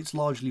suspect it's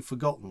largely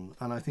forgotten,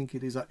 and I think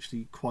it is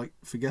actually quite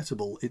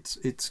forgettable.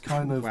 It's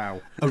kind of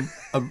wow.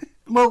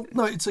 Well,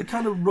 no, it's a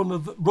kind of run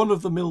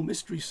of the mill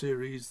mystery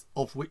series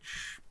of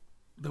which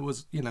there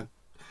was,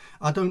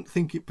 I don't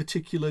think it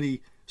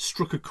particularly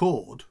struck a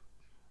chord.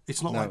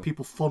 It's not like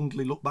people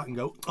fondly look back and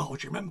go, "Oh,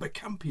 do you remember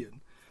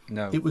Campion?"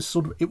 No, it was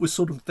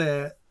sort of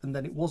there, and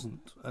then it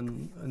wasn't,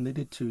 and they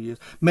did 2 years.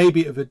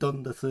 Maybe if it had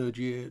done the 3rd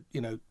year,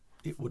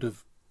 it would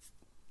have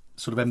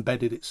sort of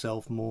embedded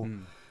itself more.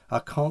 I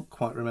can't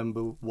quite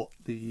remember what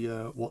day.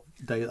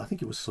 I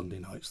think it was Sunday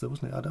nights, though,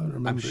 wasn't it? I don't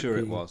remember. I'm sure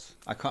it was.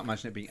 I can't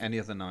imagine it being any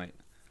other night.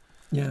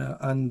 Yeah,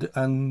 and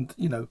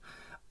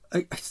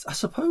I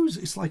suppose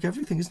it's like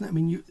everything, isn't it? I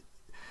mean,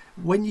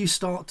 when you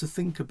start to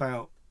think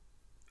about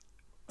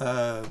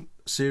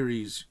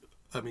series,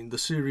 I mean the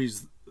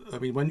series. I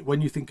mean,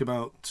 when you think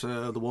about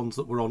the ones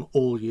that were on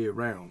all year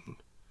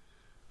round,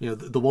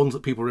 the ones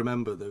that people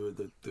remember,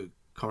 the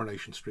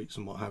Coronation Streets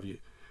and what have you.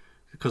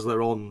 Because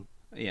they're on,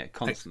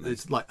 constantly.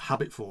 It's like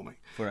habit forming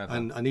forever,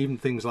 and even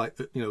things like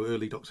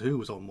early Doctor Who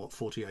was on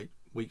 48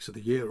 weeks of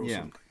the year or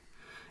something.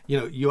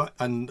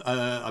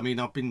 I mean,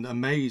 I've been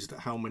amazed at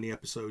how many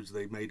episodes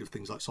they made of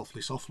things like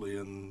Softly Softly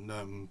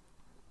and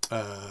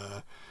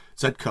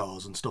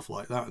Z-Cars and stuff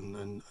like that,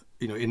 and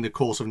in the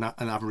course of an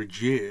average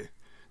year,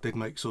 they'd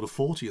make sort of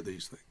 40 of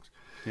these things.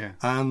 Yeah,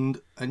 and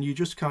you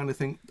just kind of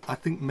think, I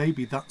think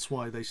maybe that's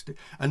why they stick,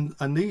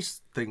 and these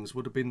things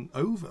would have been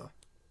over.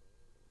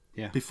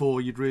 Yeah.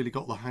 Before you'd really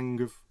got the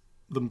hang of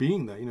them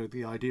being there,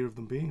 the idea of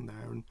them being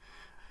there,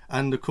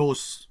 and of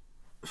course,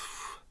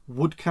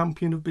 would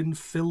Campion have been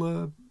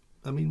filler?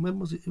 I mean, when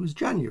was it? It was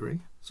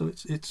January, so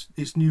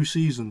it's new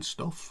season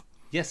stuff.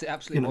 Yes, it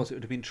absolutely was. It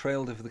would have been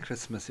trailed over the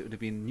Christmas. It would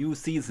have been new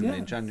season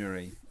in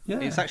January. Yeah,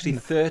 it's actually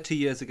 30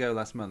 years ago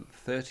last month.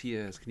 30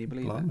 years. Can you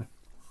believe it?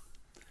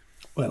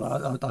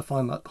 Well, I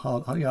find that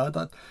hard. Yeah,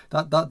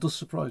 that does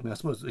surprise me. I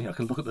suppose I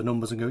can look at the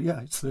numbers and go, yeah,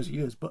 it's 30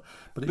 years, but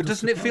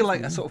doesn't it feel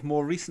like a sort of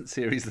more recent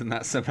series than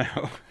that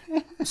somehow?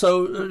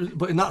 So,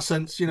 but in that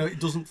sense, it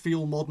doesn't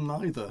feel modern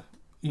either.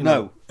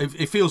 No,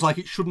 it feels like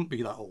it shouldn't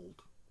be that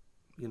old.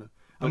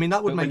 I mean,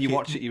 that would make when you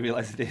watch it, you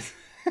realise it is.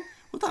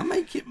 Would that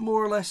make it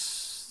more or less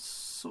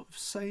sort of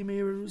same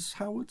era as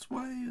Howard's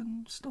Way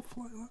and stuff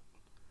like that?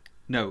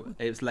 No,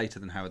 it was later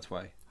than Howard's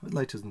Way.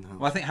 Later than Howard's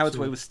Way. Well, I think Howard's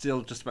Way was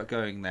still just about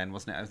going then,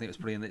 wasn't it? I think it was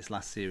probably in its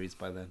last series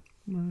by then.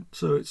 Right.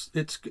 So it's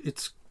that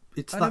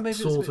maybe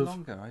sort it's a bit of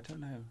longer. I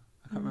don't know.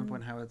 I can't remember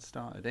when Howard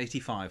started.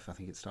 85, I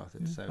think it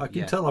started. So I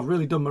can tell I've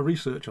really done my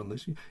research on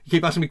this. You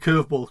keep asking me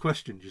curveball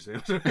questions, you see,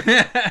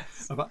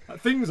 about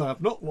things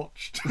I've not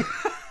watched.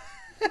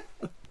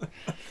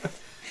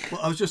 But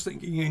I was just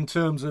thinking in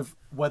terms of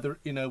whether,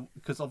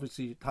 because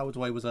obviously Howard's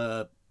Way was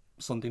a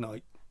Sunday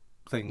night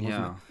thing,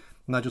 wasn't it?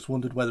 And I just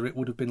wondered whether it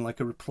would have been like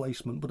a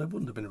replacement, but it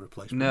wouldn't have been a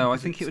replacement. No, I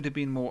think it would have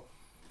been more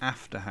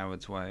after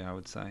Howard's Way, I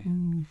would say.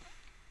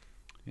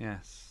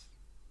 Yes.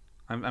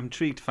 I'm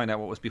intrigued to find out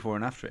what was before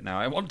and after it now.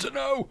 I want to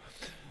know!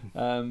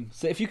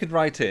 So if you could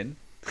write in...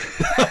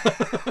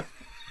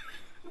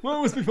 What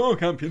was before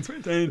Campion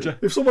Sweet Danger?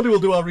 If somebody will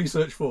do our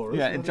research for us.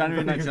 Yeah, in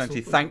January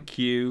 1990. Thank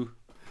you.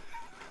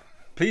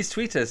 Please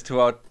tweet us to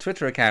our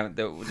Twitter account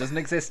that doesn't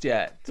exist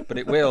yet, but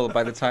it will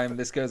by the time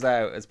this goes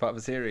out as part of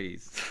a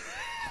series.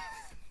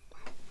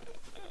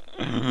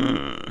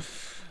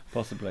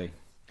 Possibly.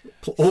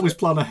 Always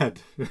plan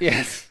ahead.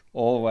 Yes,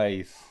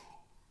 always.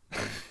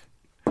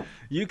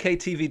 UK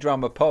TV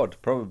drama pod,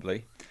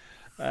 probably.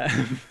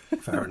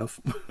 Fair enough.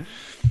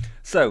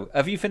 So,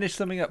 have you finished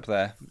summing up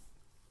there?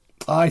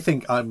 I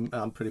think I'm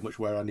pretty much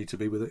where I need to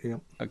be with it. Yeah.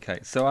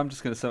 Okay, so I'm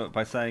just going to sum up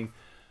by saying,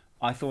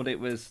 I thought it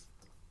was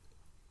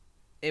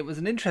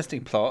an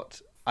interesting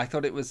plot. I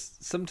thought it was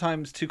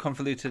sometimes too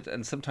convoluted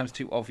and sometimes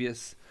too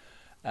obvious,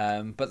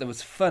 but there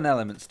was fun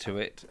elements to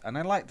it, and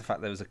I liked the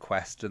fact there was a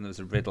quest and there was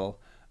a riddle,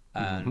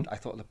 and I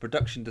thought the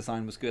production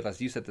design was good.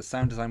 As you said, the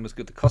sound design was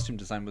good, the costume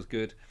design was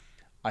good.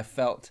 I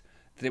felt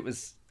that it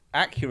was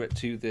accurate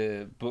to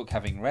the book,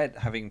 having read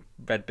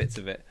bits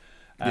of it.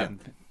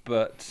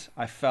 But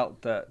I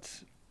felt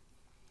that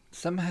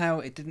somehow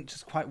it didn't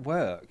just quite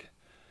work.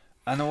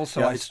 And also,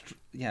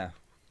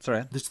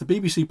 sorry. It's the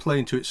BBC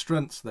playing to its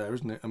strengths there,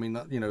 isn't it? I mean,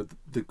 that,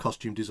 the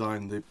costume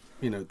design, the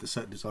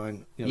set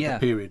design,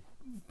 the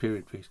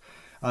period piece.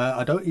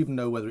 I don't even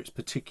know whether it's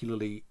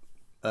particularly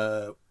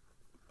because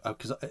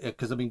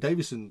I mean,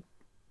 Davison,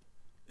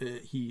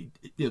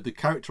 the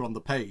character on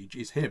the page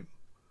is him.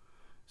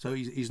 So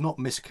he's not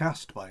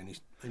miscast by any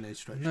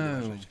stretch of the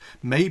imagination.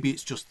 Maybe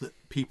it's just that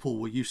people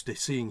were used to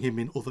seeing him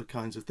in other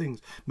kinds of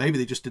things. Maybe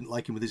they just didn't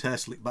like him with his hair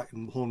slicked back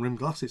and horn-rimmed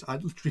glasses. I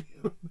literally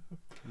don't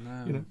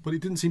know. But it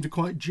didn't seem to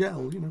quite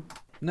gel,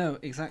 No,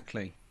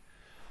 exactly.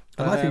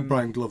 And I think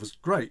Brian Glover's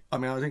great. I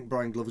mean, I think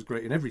Brian Glover's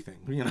great in everything.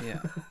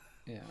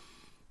 Yeah.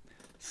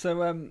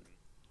 So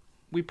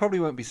we probably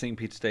won't be seeing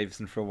Peter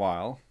Davison for a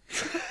while.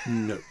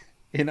 No.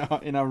 in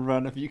our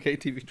run of UK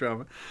TV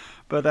drama,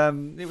 but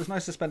it was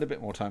nice to spend a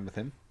bit more time with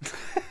him.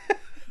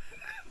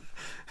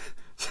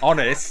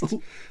 Honest.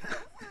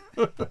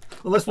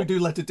 Unless we do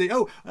letter D.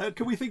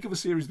 Can we think of a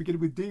series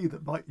beginning with D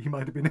that he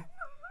might have been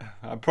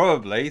in?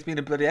 Probably. He's been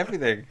in bloody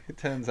everything, it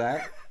turns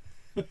out.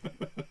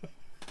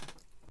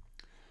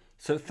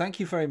 So thank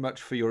you very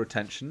much for your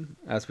attention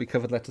as we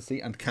covered Letter C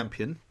and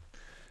Campion.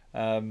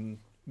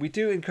 We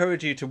do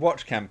encourage you to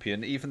watch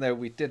Campion, even though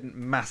we didn't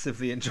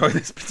massively enjoy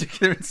this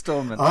particular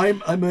instalment.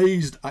 I'm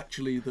amazed,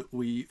 actually, that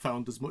we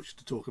found as much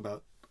to talk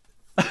about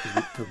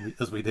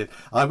as we did.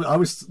 I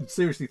was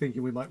seriously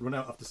thinking we might run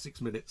out after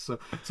 6 minutes, so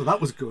that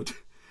was good.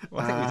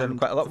 Well, I think we've done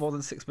quite a lot more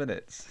than 6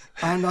 minutes.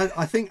 And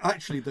I think,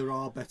 actually, there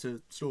are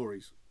better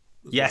stories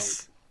as well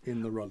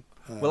in the run.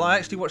 Well, I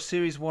actually watched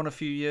Series 1 a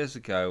few years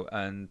ago,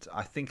 and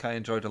I think I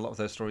enjoyed a lot of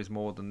those stories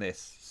more than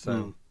this.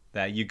 So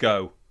there you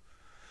go.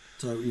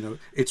 So,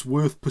 it's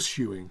worth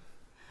pursuing.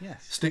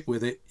 Yes. Stick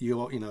with it.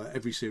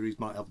 Every series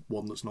might have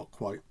one that's not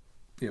quite,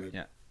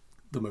 the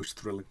most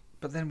thrilling.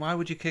 But then why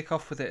would you kick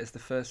off with it as the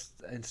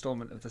first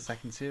instalment of the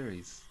second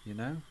series,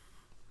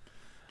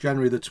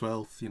 January the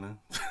 12th,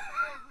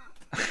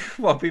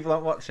 Well, people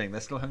aren't watching. They're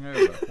still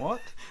hungover.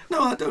 What?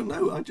 No, I don't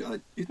know.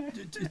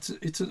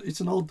 It's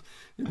an odd...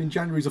 I mean,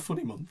 January's a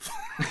funny month.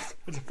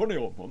 It's a funny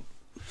old month.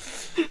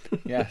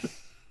 Yes.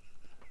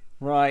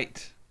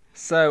 Right.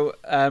 So,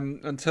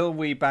 until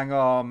we bang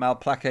our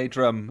Malplaquet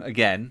drum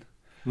again,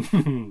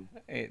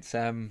 it's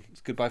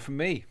goodbye from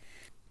me.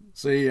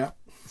 See ya.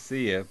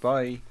 See ya.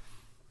 Bye.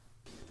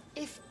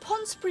 If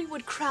Ponsonby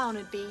would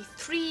crowned be,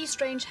 3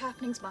 strange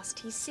happenings must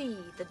he see.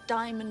 The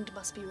diamond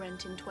must be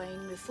rent in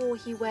twain before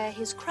he wear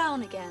his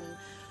crown again.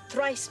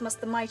 Thrice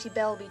must the mighty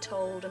bell be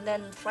tolled, and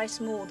then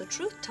thrice more the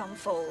truth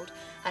unfold.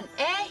 And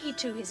ere he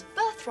to his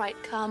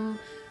birthright come,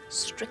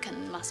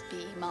 stricken must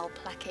be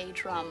Malplaquet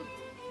drum.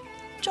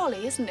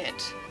 Jolly, isn't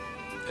it?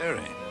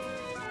 Very.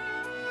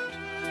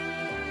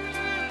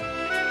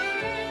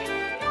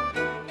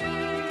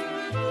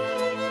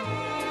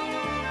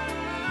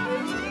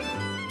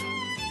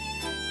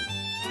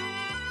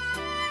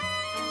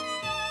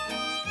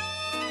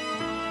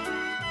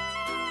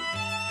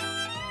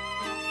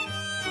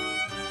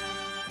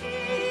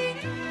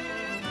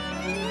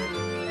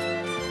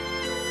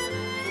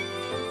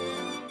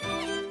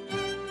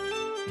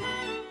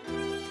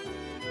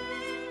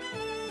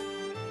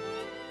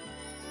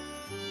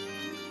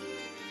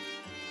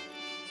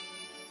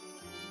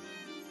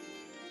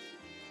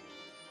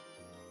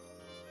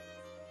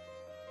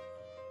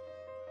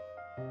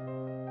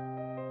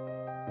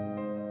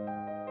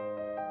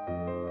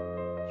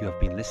 You have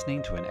been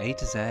listening to an A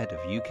to Z of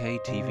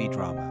UK TV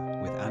drama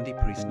with Andy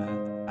Priestner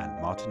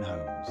and Martin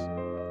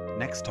Holmes.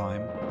 Next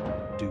time,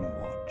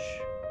 Doomwatch.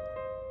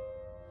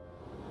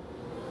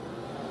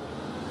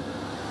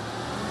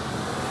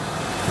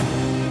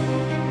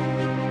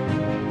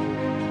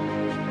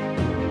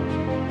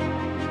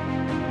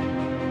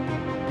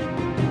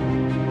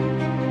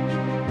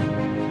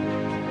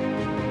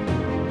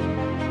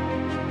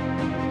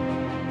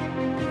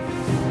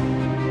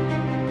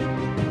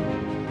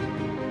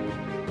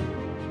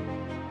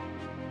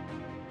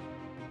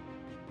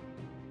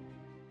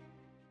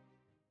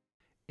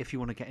 If you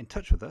want to get in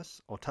touch with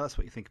us or tell us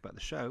what you think about the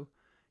show,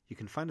 you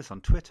can find us on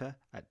Twitter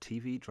at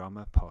TV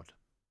Drama Pod.